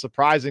 Kind of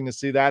surprising to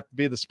see that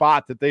be the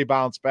spot that they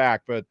bounce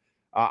back. But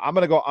I'm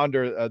going to go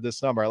under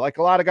this number. I like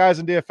a lot of guys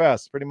in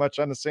DFS, pretty much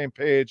on the same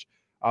page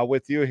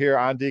with you here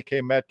on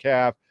DK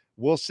Metcalf.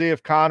 We'll see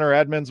if Connor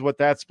Edmonds, what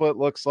that split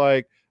looks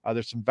like.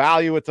 There's some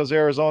value with those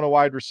Arizona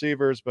wide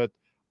receivers, but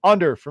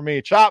under for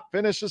me. Chop,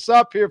 finish us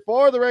up here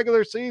for the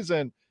regular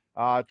season.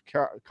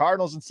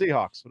 Cardinals and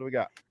Seahawks. What do we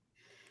got?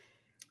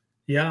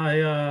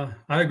 Yeah,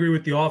 I agree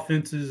with the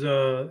offenses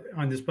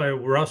on display.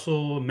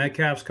 Russell,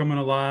 Metcalf's coming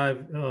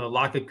alive.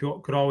 Lockett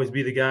could always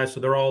be the guy, so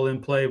they're all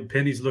in play.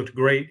 Penny's looked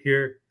great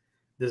here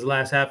this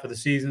last half of the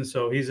season,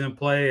 so he's in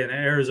play. And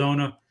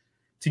Arizona,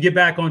 to get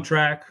back on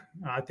track,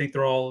 I think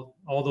they're all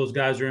those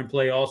guys are in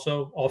play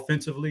also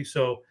offensively.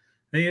 So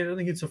I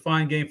think it's a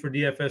fine game for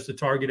DFS to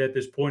target at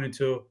this point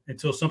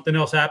until something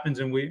else happens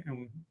and we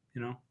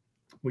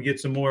get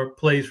some more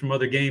plays from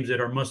other games that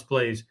are must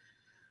plays.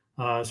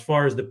 As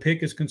far as the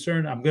pick is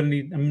concerned, I'm gonna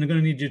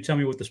need you to tell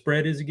me what the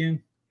spread is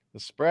again. The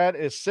spread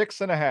is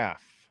 6.5.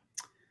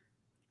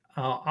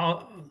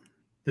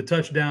 The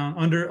touchdown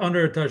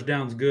under a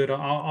touchdown is good.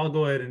 I'll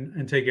go ahead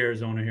and take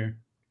Arizona here.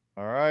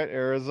 All right,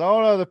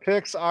 Arizona. The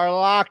picks are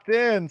locked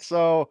in,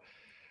 so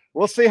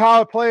we'll see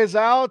how it plays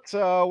out.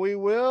 We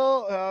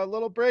will. A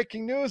little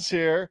breaking news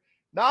here.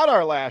 Not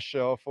our last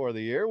show for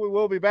the year. We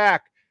will be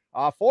back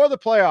for the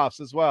playoffs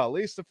as well. At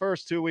least the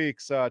first 2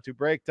 weeks to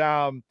break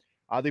down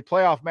the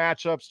playoff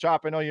matchups.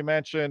 Chop, I know you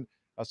mentioned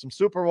some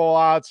Super Bowl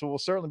odds, so we'll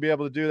certainly be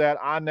able to do that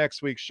on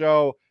next week's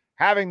show,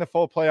 having the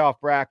full playoff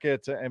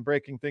bracket and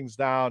breaking things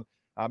down,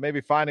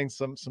 maybe finding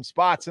some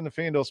spots in the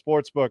FanDuel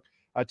Sportsbook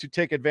to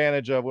take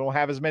advantage of. We won't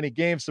have as many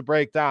games to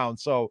break down,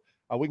 so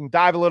we can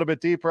dive a little bit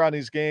deeper on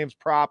these games,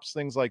 props,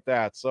 things like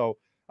that. So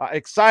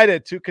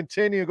excited to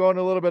continue going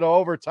a little bit of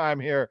overtime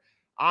here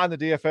on the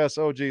DFS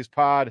OGs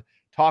pod,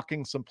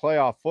 talking some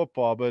playoff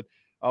football, but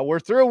we're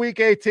through week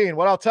 18.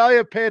 What I'll tell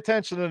you, pay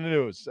attention to the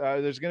news.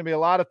 There's going to be a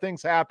lot of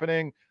things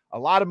happening, a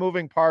lot of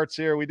moving parts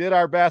here. We did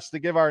our best to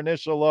give our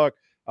initial look,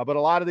 but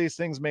a lot of these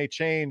things may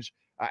change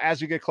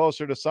as you get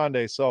closer to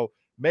Sunday. So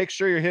make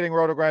sure you're hitting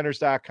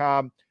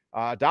rotogrinders.com.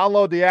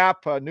 Download the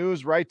app,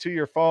 news right to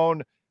your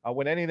phone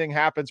when anything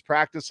happens,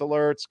 practice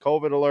alerts,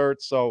 COVID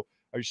alerts. So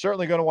you're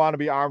certainly going to want to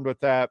be armed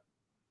with that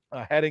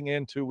heading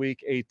into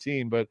week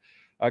 18. But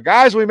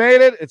guys, we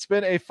made it. It's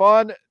been a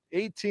fun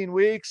 18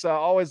 weeks.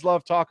 Always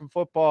love talking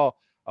football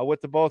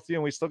with the both of you,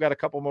 and we still got a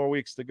couple more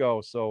weeks to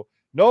go. So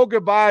no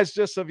goodbyes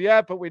just of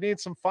yet, but we need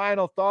some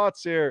final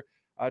thoughts here.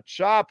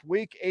 Chop,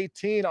 week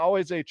 18,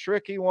 always a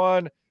tricky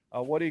one.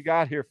 What do you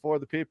got here for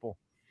the people?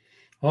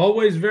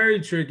 Always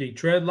very tricky.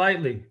 Tread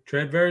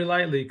very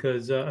lightly,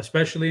 because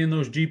especially in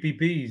those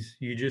GPPs,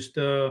 you just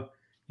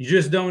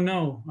don't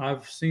know.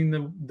 I've seen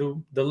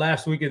the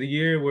last week of the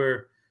year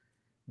where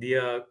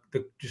the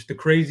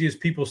craziest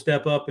people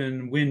step up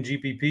and win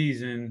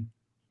GPPs,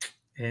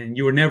 and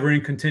you were never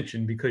in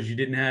contention because you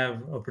didn't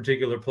have a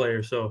particular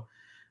player. So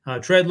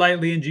tread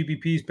lightly in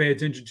GPPs, pay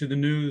attention to the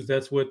news.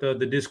 That's what the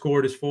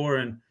Discord is for.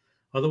 And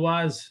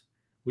otherwise,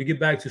 we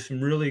get back to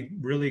some really,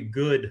 really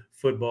good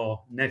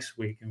football next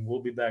week, and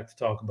we'll be back to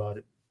talk about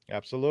it.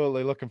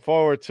 Absolutely. Looking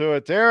forward to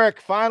it. Derek,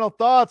 final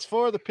thoughts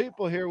for the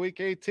people here, week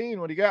 18.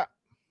 What do you got?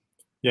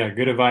 Yeah,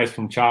 good advice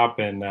from Chop.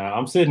 And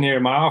I'm sitting here.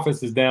 My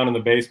office is down in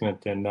the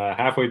basement, and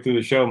halfway through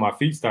the show, my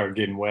feet started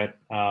getting wet.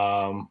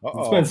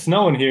 It's been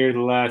snowing here the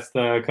last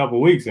couple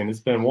of weeks, and it's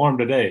been warm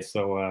today.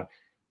 So I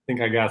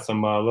think I got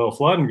some little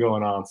flooding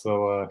going on.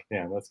 So,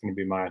 that's going to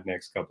be my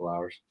next couple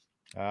hours.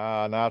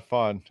 Not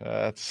fun.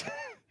 That's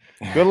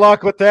good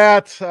luck with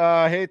that.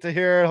 Hate to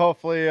hear it.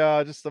 Hopefully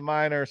just a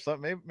minor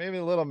something. Maybe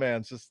the little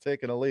man's just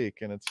taking a leak,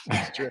 and it's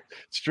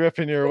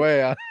dripping your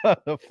way on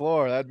the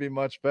floor. That'd be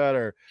much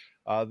better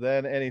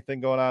than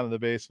anything going on in the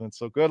basement.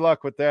 So good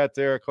luck with that,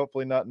 Derek.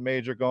 Hopefully nothing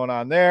major going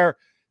on there.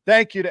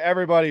 Thank you to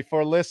everybody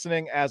for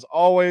listening. As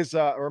always,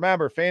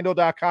 remember,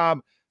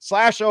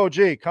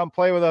 FanDuel.com/OG. Come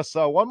play with us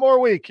one more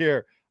week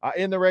here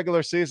in the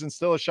regular season.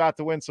 Still a shot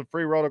to win some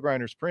free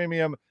Roto-Grinders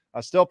Premium.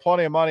 Still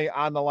plenty of money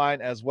on the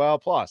line as well,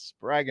 plus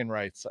bragging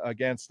rights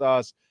against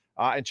us.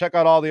 And check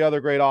out all the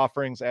other great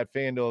offerings at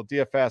FanDuel,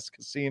 DFS,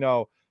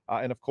 Casino,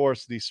 and, of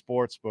course, the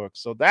Sportsbook.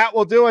 So that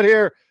will do it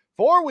here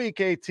for Week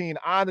 18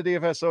 on the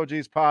DFS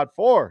OGs pod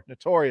for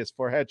Notorious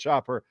for Head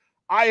Chopper.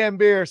 I am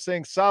Beer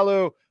saying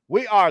salut.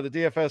 We are the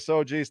DFS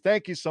OGs.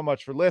 Thank you so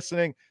much for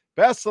listening.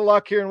 Best of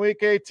luck here in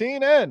Week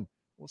 18, and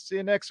we'll see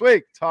you next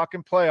week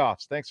talking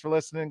playoffs. Thanks for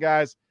listening,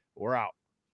 guys. We're out.